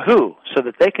for the WHO so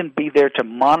that they can be there to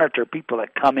monitor people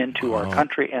that come into our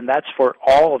country, and that's for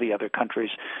all the other countries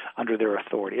under their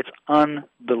authority. It's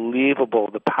unbelievable,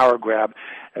 the power grab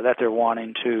that they're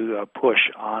wanting to push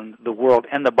on the world,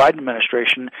 and the Biden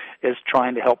administration is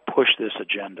trying to help push this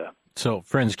agenda. So,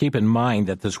 friends, keep in mind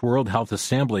that this World Health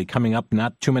Assembly coming up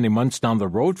not too many months down the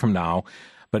road from now.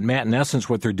 But Matt, in essence,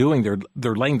 what they're doing,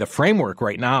 they're laying the framework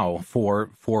right now for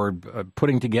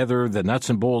putting together the nuts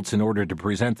and bolts in order to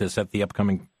present this at the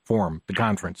upcoming forum, the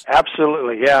conference.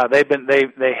 Absolutely, yeah. They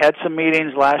had some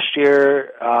meetings last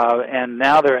year, and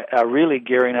now they're really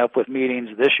gearing up with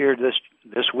meetings this year,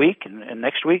 this week, and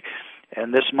next week,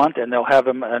 and this month, and they'll have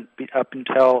them up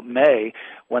until May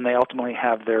when they ultimately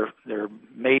have their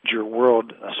major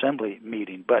World Assembly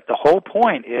meeting. But the whole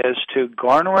point is to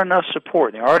garner enough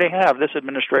support. They already have this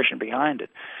administration behind it.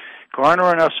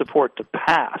 Garner enough support to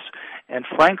pass. And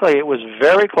frankly, it was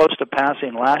very close to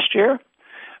passing last year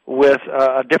with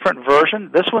a different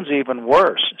version. This one's even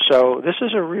worse. So this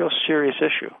is a real serious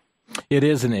issue. It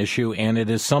is an issue, and it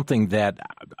is something that,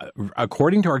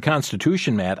 according to our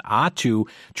Constitution, Matt, ought to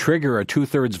trigger a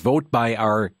two-thirds vote by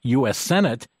our U.S.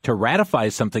 Senate to ratify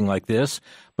something like this.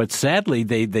 But sadly,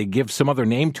 they give some other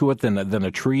name to it than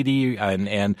a treaty,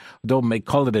 and they'll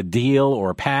call it a deal or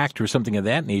a pact or something of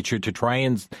that nature to try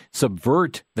and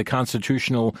subvert the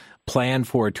constitutional plan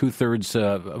for a two-thirds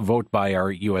vote by our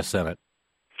U.S. Senate.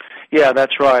 Yeah,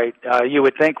 that's right. You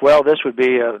would think, well, this would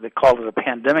be, they called it a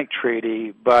pandemic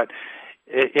treaty, but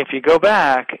if you go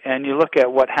back and you look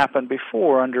at what happened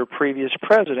before under previous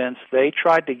presidents, they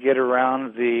tried to get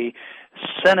around the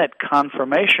Senate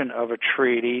confirmation of a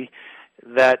treaty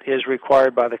that is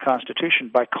required by the Constitution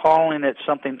by calling it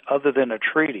something other than a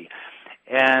treaty.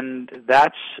 And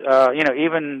that's,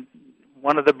 even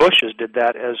one of the Bushes did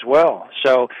that as well.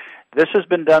 So this has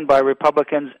been done by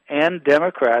Republicans and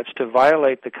Democrats to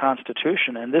violate the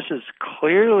Constitution, and this is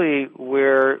clearly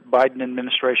where Biden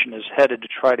administration is headed to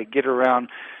try to get around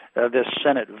this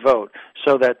Senate vote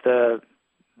so that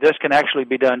this can actually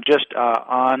be done just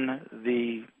on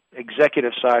the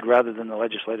executive side rather than the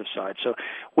legislative side. So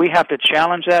we have to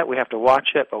challenge that, we have to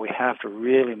watch it, but we have to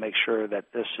really make sure that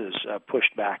this is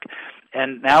pushed back.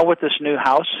 And now with this new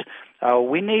House,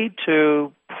 we need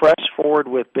to press forward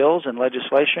with bills and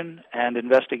legislation and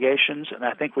investigations, and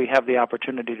I think we have the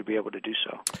opportunity to be able to do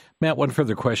so. Matt, one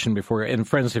further question before, and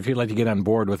friends, if you'd like to get on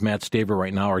board with Matt Staver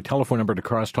right now, our telephone number to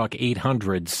Crosstalk,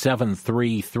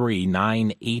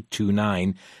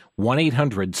 800-733-9829,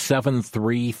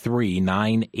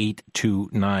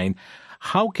 1-800-733-9829.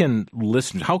 How can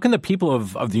the people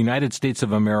of the United States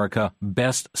of America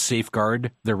best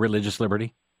safeguard their religious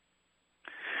liberty?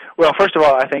 Well, first of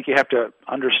all, I think you have to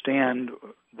understand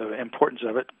the importance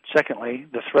of it. Secondly,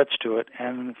 the threats to it.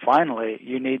 And finally,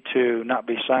 you need to not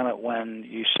be silent when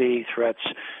you see threats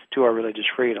to our religious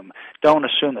freedom. Don't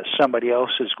assume that somebody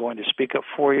else is going to speak up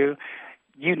for you.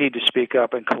 You need to speak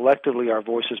up, and collectively our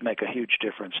voices make a huge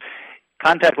difference.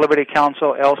 Contact Liberty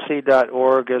Counsel,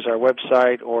 lc.org is our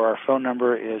website, or our phone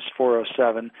number is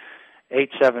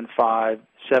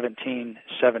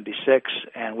 407-875-1776,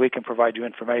 and we can provide you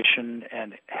information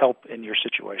and help in your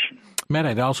situation. Matt,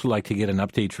 I'd also like to get an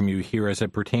update from you here as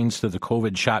it pertains to the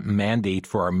COVID shot mandate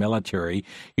for our military.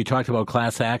 You talked about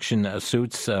class action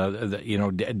suits,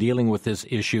 dealing with this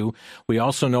issue. We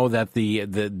also know that the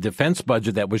defense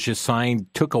budget that was just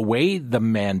signed took away the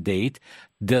mandate.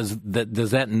 Does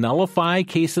that nullify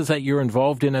cases that you're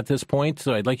involved in at this point?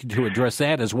 So I'd like you to address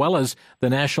that as well as the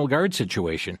National Guard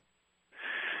situation.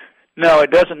 No,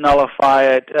 it doesn't nullify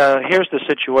it. Here's the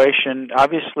situation.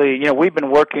 Obviously, we've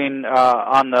been working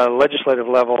on the legislative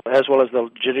level as well as the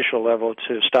judicial level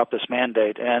to stop this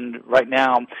mandate. And right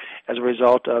now, as a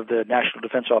result of the National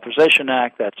Defense Authorization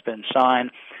Act that's been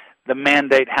signed, the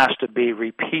mandate has to be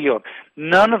repealed.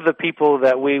 None of the people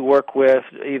that we work with,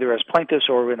 either as plaintiffs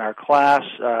or in our class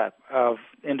of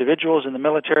individuals in the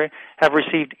military, have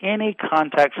received any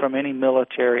contact from any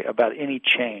military about any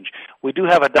change. We do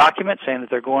have a document saying that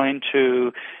they're going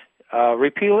to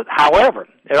repeal it. However,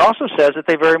 it also says that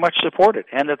they very much support it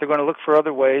and that they're going to look for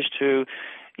other ways to,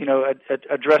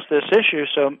 address this issue.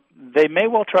 So they may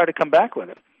well try to come back with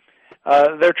it.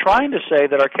 They're trying to say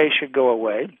that our case should go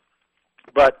away,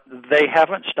 but they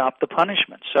haven't stopped the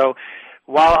punishment. So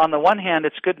while on the one hand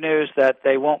it's good news that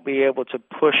they won't be able to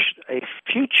push a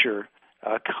future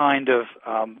kind of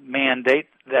mandate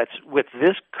that's with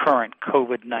this current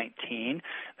COVID-19,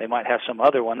 they might have some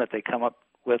other one that they come up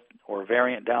with or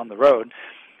variant down the road.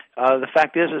 The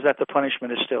fact is that the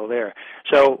punishment is still there.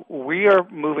 So we are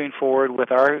moving forward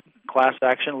with our class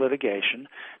action litigation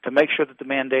to make sure that the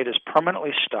mandate is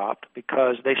permanently stopped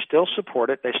because they still support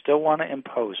it, they still want to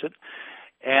impose it,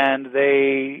 and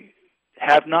they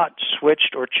have not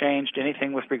switched or changed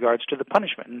anything with regards to the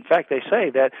punishment. In fact, they say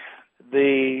that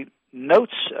the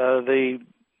notes, the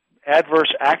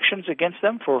adverse actions against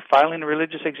them for filing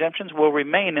religious exemptions will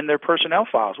remain in their personnel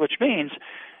files, which means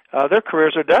their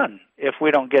careers are done if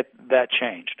we don't get that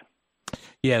changed.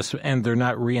 Yes, and they're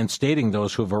not reinstating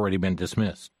those who have already been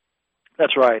dismissed.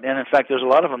 That's right. And in fact, there's a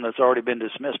lot of them that's already been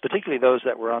dismissed, particularly those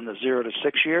that were on the 0 to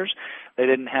 6 years. They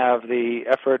didn't have the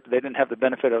effort, they didn't have the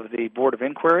benefit of the Board of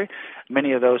Inquiry.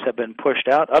 Many of those have been pushed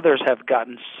out. Others have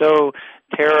gotten so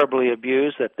terribly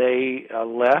abused that they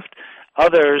left.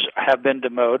 Others have been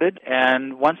demoted,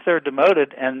 and once they're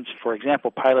demoted, and for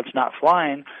example, pilots not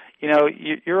flying,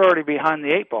 you're already behind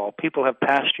the eight ball. People have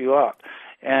passed you up.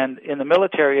 And in the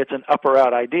military, it's an up or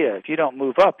out idea. If you don't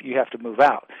move up, you have to move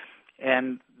out.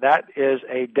 And that is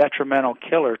a detrimental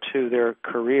killer to their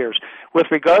careers. With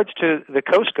regards to the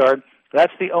Coast Guard,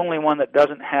 that's the only one that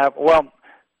doesn't have,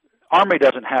 Army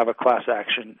doesn't have a class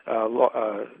action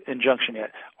injunction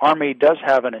yet. Army does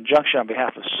have an injunction on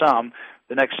behalf of some.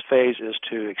 The next phase is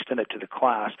to extend it to the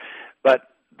class. But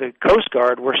the Coast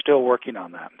Guard, we're still working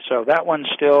on that. So that one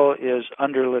still is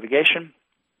under litigation,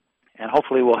 and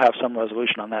hopefully we'll have some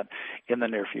resolution on that in the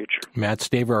near future. Matt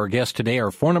Staver, our guest today.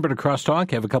 Our phone number to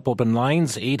Crosstalk, have a couple open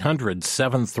lines,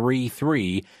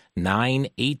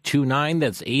 800-733-9829.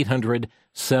 That's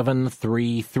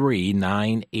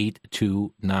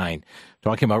 800-733-9829.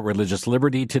 Talking about religious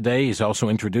liberty today. He's also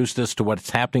introduced us to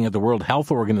what's happening at the World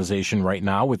Health Organization right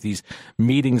now with these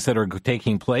meetings that are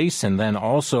taking place, and then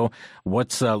also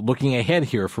what's looking ahead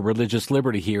here for religious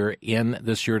liberty here in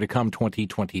this year to come,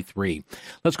 2023.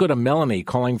 Let's go to Melanie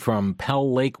calling from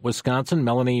Pell Lake, Wisconsin.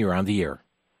 Melanie, you're on the air.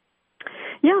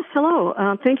 Yes, hello.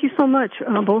 Thank you so much,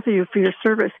 both of you, for your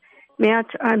service. Matt,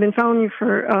 I've been following you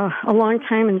for a long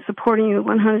time and supporting you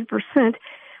 100%.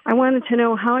 I wanted to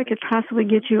know how I could possibly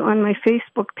get you on my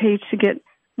Facebook page to get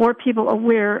more people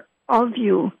aware of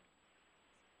you.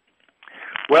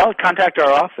 Well, contact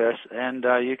our office, and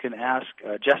you can ask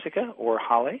Jessica or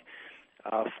Holly,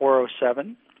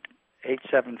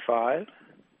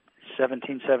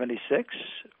 407-875-1776,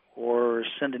 or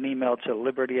send an email to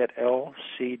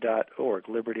liberty@lc.org,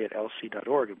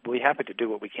 liberty@lc.org. We'll be happy to do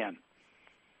what we can.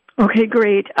 Okay,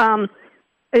 great. I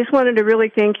just wanted to really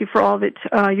thank you for all that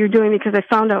you're doing, because I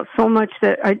found out so much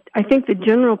that I think a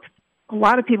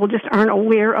lot of people just aren't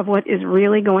aware of what is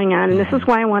really going on, and this is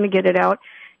why I want to get it out.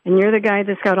 And you're the guy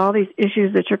that's got all these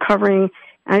issues that you're covering.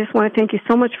 I just want to thank you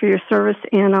so much for your service,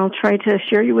 and I'll try to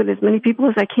share you with as many people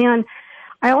as I can.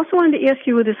 I also wanted to ask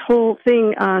you, with this whole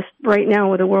thing right now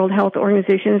with the World Health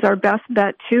Organization, is our best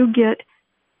bet to get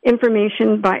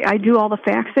information I do all the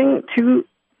faxing to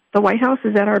the White House?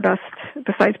 Is that our best,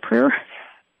 besides prayer?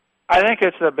 I think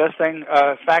it's the best thing.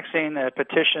 Faxing,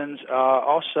 petitions.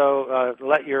 Also,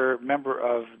 let your member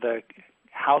of the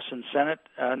House and Senate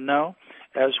know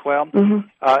as well. Mm-hmm.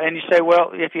 And you say,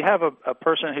 well, if you have a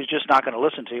person who's just not going to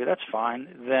listen to you, that's fine.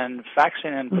 Then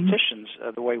faxing and petitions,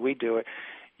 the way we do it,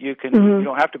 you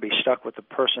don't have to be stuck with the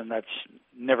person that's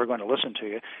never going to listen to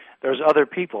you. There's other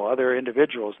people, other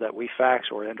individuals that we fax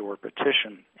or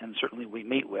petition, and certainly we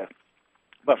meet with.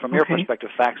 But from your perspective,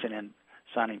 faxing and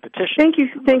signing petitions. Thank you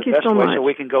so much. So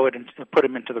we can go and put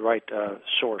them into the right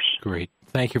source. Great.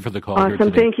 Thank you for the call. Awesome. Here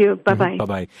today. Thank you. Bye-bye.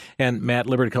 Bye-bye. And Matt,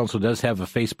 Liberty Counsel does have a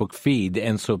Facebook feed,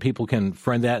 and so people can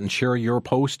friend that and share your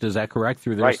post. Is that correct,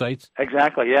 through their sites?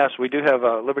 Exactly, yes. We do have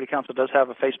Liberty Counsel does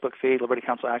have a Facebook feed, Liberty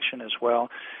Counsel Action as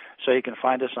well. So you can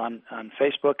find us on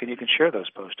Facebook, and you can share those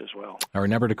posts as well. Our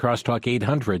number to Crosstalk,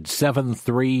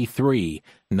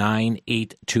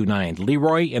 800-733-9829.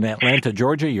 Leroy in Atlanta,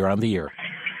 Georgia, you're on the air.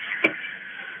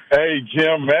 Hey,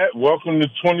 Jim, Matt, welcome to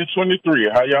 2023.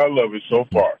 How y'all love it so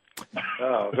far?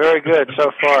 Oh, very good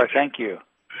so far. Thank you.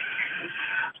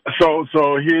 So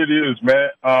here it is,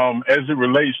 Matt. As it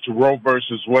relates to Roe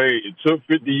versus Wade, it took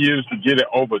 50 years to get it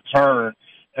overturned.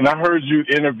 And I heard you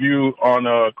interview on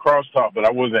Crosstalk, but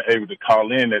I wasn't able to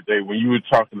call in that day when you were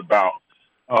talking about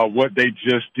what they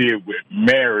just did with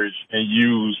marriage and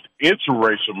used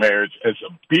interracial marriage as a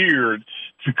beard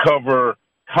to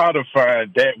codify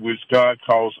that which God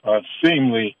calls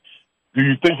unseemly. Do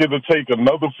you think it'll take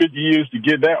another 50 years to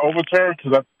get that overturned?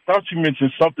 Because I thought you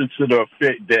mentioned something to the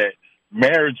effect that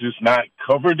marriage is not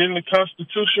covered in the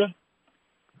Constitution.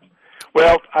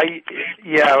 Well,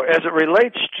 as it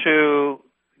relates to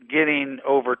getting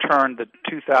overturned the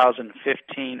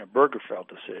 2015 Obergefell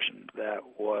decision, that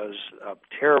was a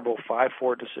terrible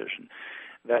 5-4 decision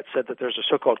that said that there's a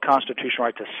so-called constitutional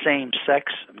right to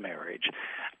same-sex marriage.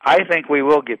 I think we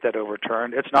will get that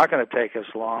overturned. It's not going to take as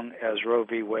long as Roe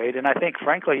v. Wade, and I think,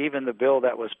 frankly, even the bill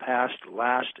that was passed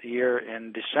last year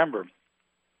in December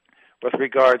with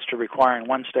regards to requiring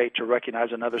one state to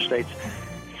recognize another state's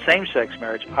same-sex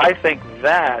marriage, I think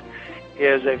that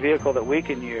is a vehicle that we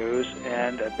can use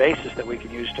and a basis that we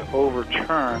can use to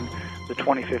overturn the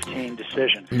 2015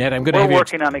 decision. Ned, I'm going to We're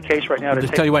working on a case right now to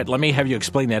tell you what, let me have you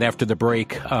explain that after the break,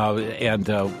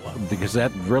 because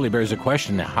that really bears a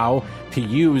question, how to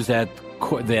use that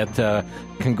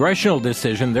congressional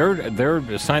decision.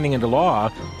 They're signing into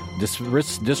law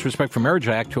Disrespect for Marriage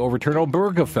Act to overturn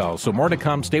Obergefell. So more to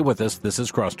come. Stay with us. This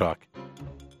is Crosstalk.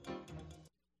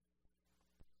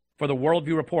 For the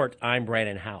Worldview Report, I'm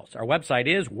Brandon House. Our website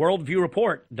is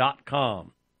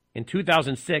worldviewreport.com. In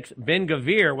 2006,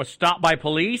 Ben-Gvir was stopped by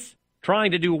police trying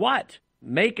to do what?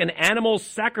 Make an animal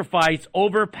sacrifice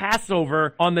over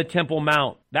Passover on the Temple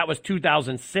Mount. That was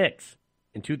 2006.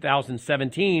 In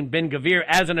 2017, Ben-Gvir,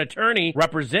 as an attorney,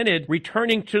 represented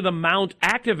returning to the Mount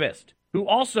activist who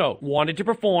also wanted to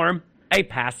perform a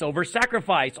Passover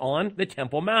sacrifice on the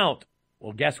Temple Mount.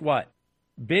 Well, guess what?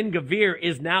 Ben-Gvir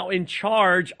is now in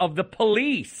charge of the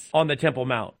police on the Temple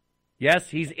Mount. Yes,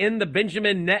 he's in the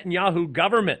Benjamin Netanyahu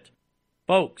government.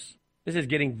 Folks, this is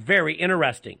getting very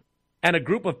interesting. And a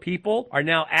group of people are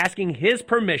now asking his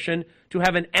permission to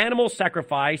have an animal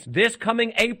sacrifice this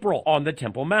coming April on the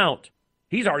Temple Mount.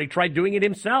 He's already tried doing it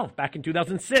himself back in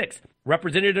 2006,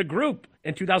 represented a group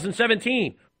in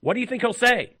 2017. What do you think he'll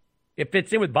say? It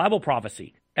fits in with Bible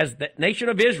prophecy, as the nation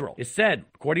of Israel is said,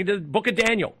 according to the book of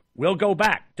Daniel, will go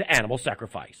back to animal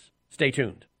sacrifice. Stay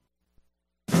tuned.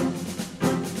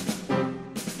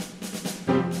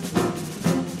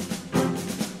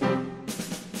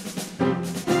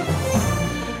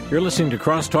 You're listening to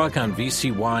Crosstalk on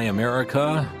VCY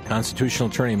America. Constitutional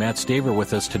attorney Matt Staver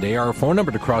with us today. Our phone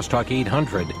number to Crosstalk,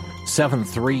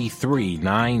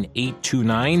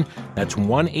 800-733-9829. That's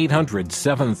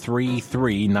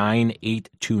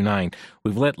 1-800-733-9829.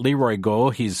 We've let Leroy go.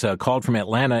 He's called from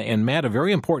Atlanta. And Matt, a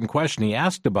very important question. He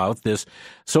asked about this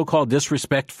so-called the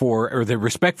Respect for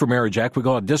Marriage Act. We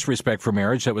call it Disrespect for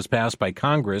Marriage that was passed by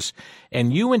Congress.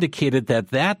 And you indicated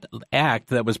that act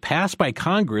that was passed by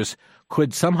Congress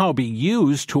could somehow be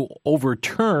used to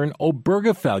overturn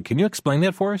Obergefell. Can you explain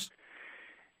that for us?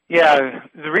 Yeah,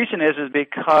 the reason is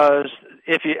because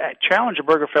if you challenge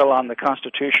Obergefell on the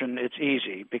Constitution, it's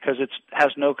easy because it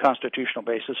has no constitutional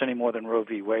basis any more than Roe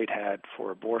v. Wade had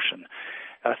for abortion.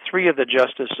 Three of the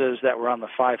justices that were on the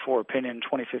 5-4 opinion in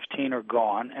 2015 are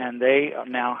gone, and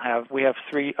we have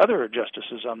three other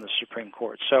justices on the Supreme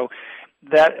Court. So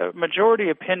that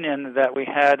majority opinion that we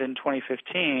had in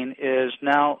 2015 is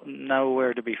now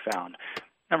nowhere to be found,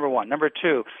 number one. Number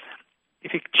two,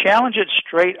 if you challenge it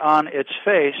straight on its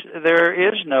face, there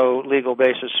is no legal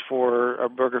basis for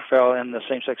Obergefell in the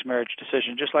same-sex marriage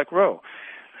decision, just like Roe.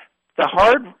 The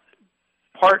hard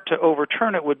part to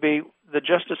overturn it would be the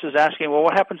justices asking, well,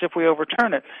 what happens if we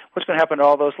overturn it? What's going to happen to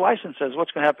all those licenses?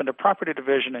 What's going to happen to property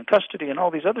division and custody and all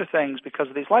these other things because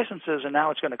of these licenses, and now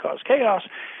it's going to cause chaos?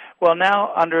 Well,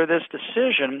 now under this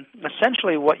decision,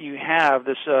 essentially what you have,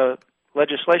 this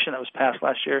legislation that was passed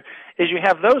last year, is you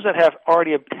have those that have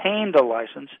already obtained a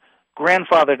license,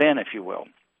 grandfathered in, if you will.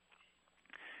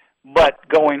 But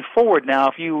going forward now,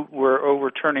 if you were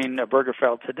overturning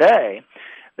Obergefell today,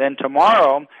 then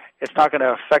tomorrow it's not going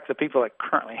to affect the people that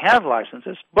currently have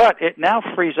licenses, but it now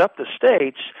frees up the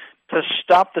states to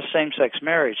stop the same-sex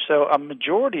marriage. So a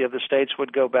majority of the states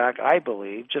would go back, I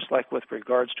believe, just like with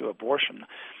regards to abortion,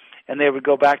 and they would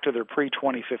go back to their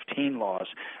pre-2015 laws.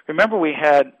 Remember, we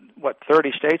had,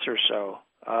 30 states or so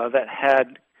that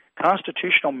had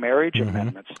constitutional marriage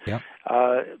amendments. Yep.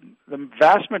 The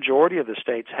vast majority of the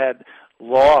states had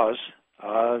laws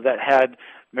that had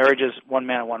marriages one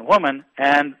man and one woman,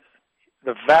 and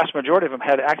the vast majority of them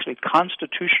had actually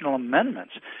constitutional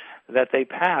amendments that they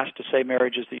passed to say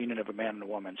marriage is the union of a man and a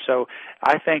woman. So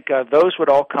I think those would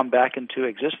all come back into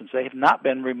existence. They have not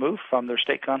been removed from their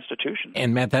state constitutions.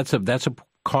 And Matt, that's a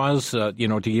cause, to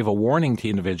give a warning to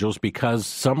individuals, because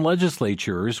some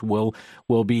legislatures will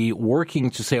be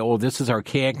working to say, oh, this is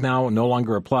archaic now, no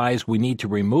longer applies, we need to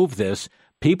remove this.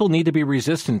 People need to be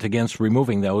resistant against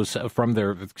removing those from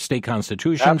their state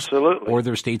constitutions. Absolutely. Or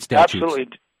their state statutes.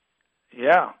 Absolutely.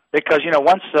 Yeah, because,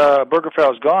 once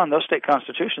Obergefell is gone, those state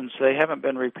constitutions, they haven't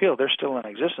been repealed. They're still in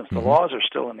existence. The laws are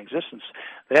still in existence.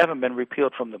 They haven't been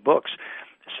repealed from the books.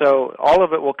 So all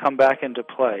of it will come back into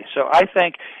play. So I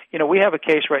think, we have a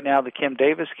case right now, the Kim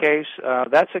Davis case.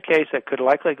 That's a case that could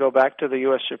likely go back to the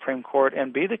U.S. Supreme Court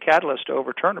and be the catalyst to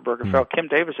overturn Obergefell. Kim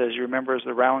Davis, as you remember, is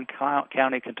the Rowan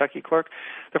County, Kentucky clerk,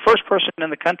 the first person in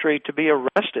the country to be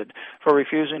arrested for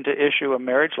refusing to issue a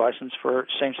marriage license for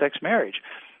same-sex marriage.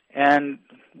 And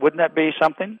wouldn't that be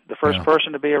something? The first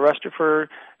person to be arrested for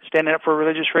standing up for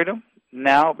religious freedom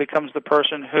now becomes the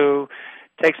person who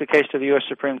takes the case to the U.S.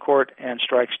 Supreme Court and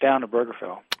strikes down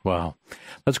Obergefell. Wow.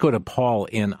 Let's go to Paul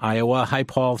in Iowa. Hi,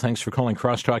 Paul. Thanks for calling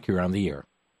Crosstalk. You're on the air.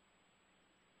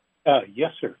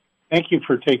 Yes, sir. Thank you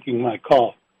for taking my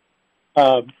call.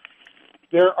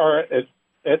 There are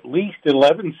at least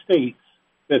 11 states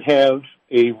that have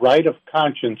a right of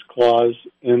conscience clause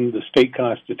in the state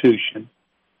constitution.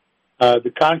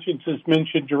 The conscience is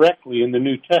mentioned directly in the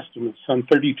New Testament some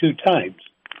 32 times.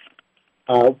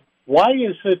 Why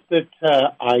is it that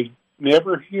I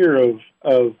never hear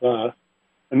of a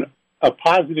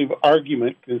positive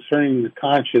argument concerning the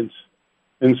conscience,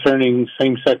 concerning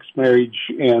same-sex marriage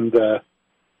and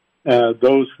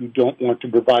those who don't want to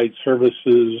provide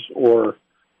services or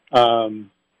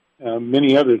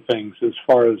many other things as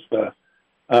far as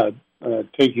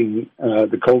taking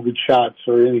the COVID shots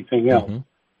or anything else?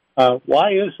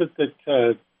 Why is it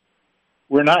that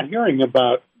we're not hearing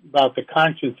about the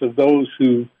conscience of those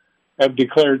who have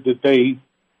declared that they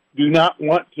do not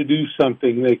want to do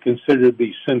something they consider to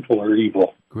be sinful or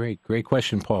evil? Great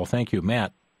question, Paul. Thank you.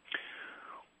 Matt?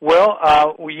 Well,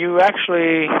 you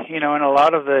actually, in a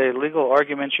lot of the legal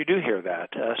arguments, you do hear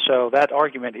that. So that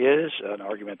argument is an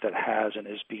argument that has and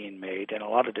is being made in a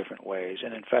lot of different ways.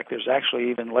 And, in fact, there's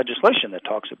actually even legislation that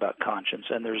talks about conscience,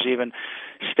 and there's even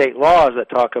state laws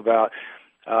that talk about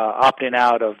opting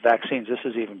out of vaccines. This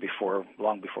is even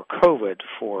long before COVID,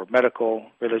 for medical,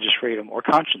 religious freedom, or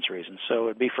conscience reasons. So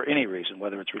it'd be for any reason,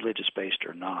 whether it's religious-based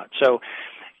or not. So,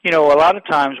 a lot of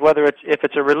times, if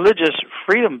it's a religious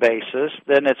freedom basis,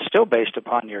 then it's still based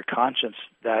upon your conscience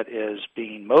that is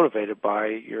being motivated by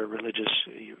your religious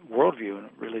worldview and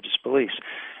religious beliefs.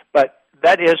 But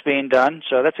that is being done,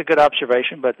 so that's a good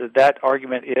observation, but that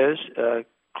argument is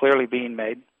clearly being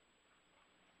made.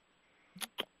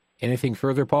 Anything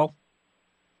further, Paul?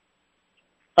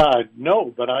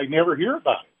 No, but I never hear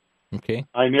about it. Okay.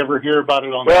 I never hear about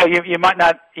it on. Well, you might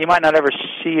not ever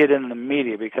see it in the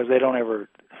media because they don't ever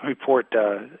report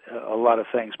a lot of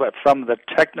things. But from the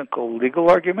technical legal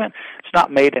argument, it's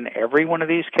not made in every one of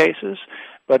these cases,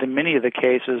 but in many of the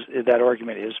cases, that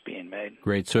argument is being made.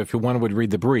 Great. So if one would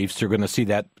read the briefs, you're going to see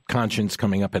that conscience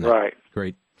coming up in it. Right.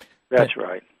 Great. That's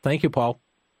right. Thank you, Paul.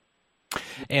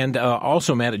 And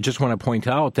also, Matt, I just want to point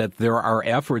out that there are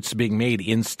efforts being made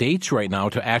in states right now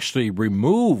to actually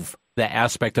remove the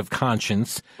aspect of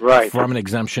conscience from an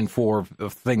exemption for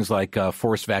things like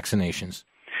forced vaccinations.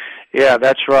 Yeah,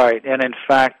 that's right. And in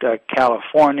fact,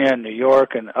 California, New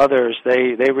York, and others,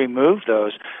 they removed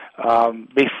those.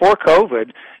 Before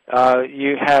COVID,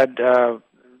 you had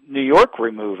New York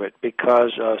remove it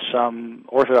because some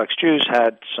Orthodox Jews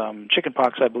had some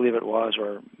chickenpox, I believe it was,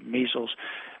 or measles.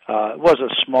 It was a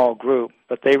small group,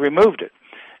 but they removed it.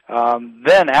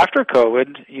 Then after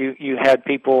COVID, you had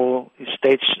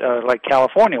states like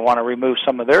California want to remove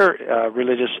some of their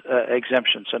religious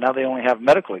exemptions, so now they only have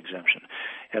medical exemption.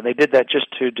 And they did that just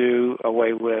to do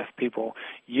away with people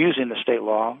using the state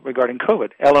law regarding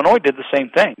COVID. Illinois did the same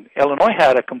thing. Illinois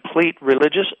had a complete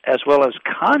religious as well as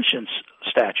conscience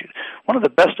statute, one of the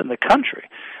best in the country.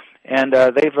 And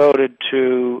they voted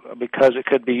because it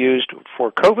could be used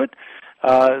for COVID,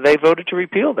 they voted to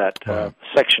repeal that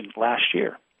section last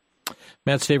year.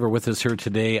 Matt Staver with us here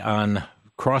today on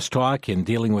Crosstalk and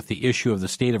dealing with the issue of the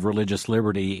state of religious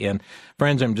liberty. And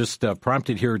friends, I'm just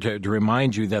prompted here to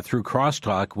remind you that through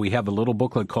Crosstalk, we have a little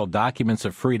booklet called Documents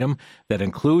of Freedom that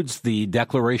includes the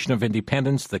Declaration of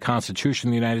Independence, the Constitution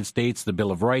of the United States, the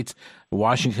Bill of Rights,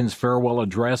 Washington's Farewell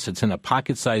Address. It's in a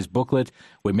pocket-sized booklet.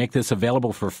 We make this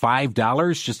available for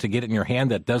 $5 just to get it in your hand.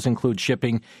 That does include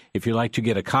shipping. If you'd like to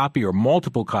get a copy or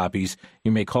multiple copies,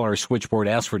 you may call our switchboard.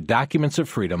 Ask for Documents of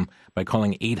Freedom by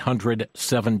calling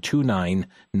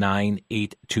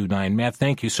 800-729-9829. Matt,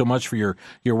 thank you so much for your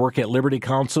work at Liberty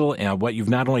Counsel and what you've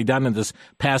not only done in this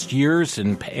past years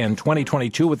and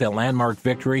 2022 with that landmark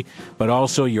victory, but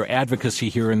also your advocacy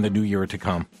here in the new year to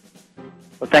come.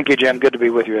 Well, thank you, Jim. Good to be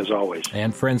with you as always.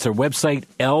 And friends, our website,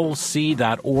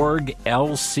 lc.org,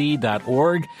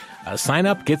 lc.org. Sign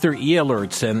up, get their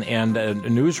e-alerts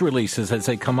and news releases as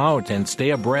they come out, and stay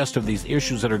abreast of these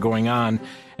issues that are going on.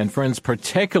 And friends,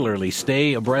 particularly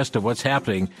stay abreast of what's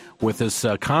happening with this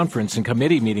conference and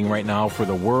committee meeting right now for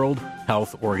the World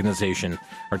Health Organization.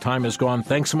 Our time is gone.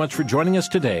 Thanks so much for joining us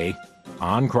today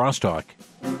on Crosstalk.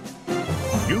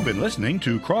 You've been listening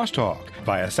to Crosstalk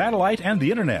via satellite and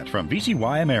the internet from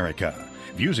VCY America.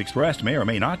 Views expressed may or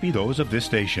may not be those of this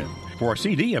station. For a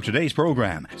CD of today's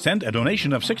program, send a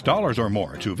donation of $6 or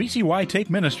more to VCY Tape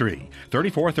Ministry,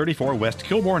 3434 West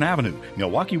Kilbourne Avenue,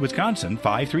 Milwaukee, Wisconsin,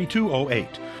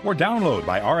 53208, or download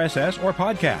by RSS or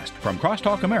podcast from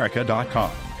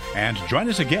crosstalkamerica.com. And join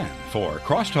us again for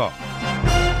Crosstalk.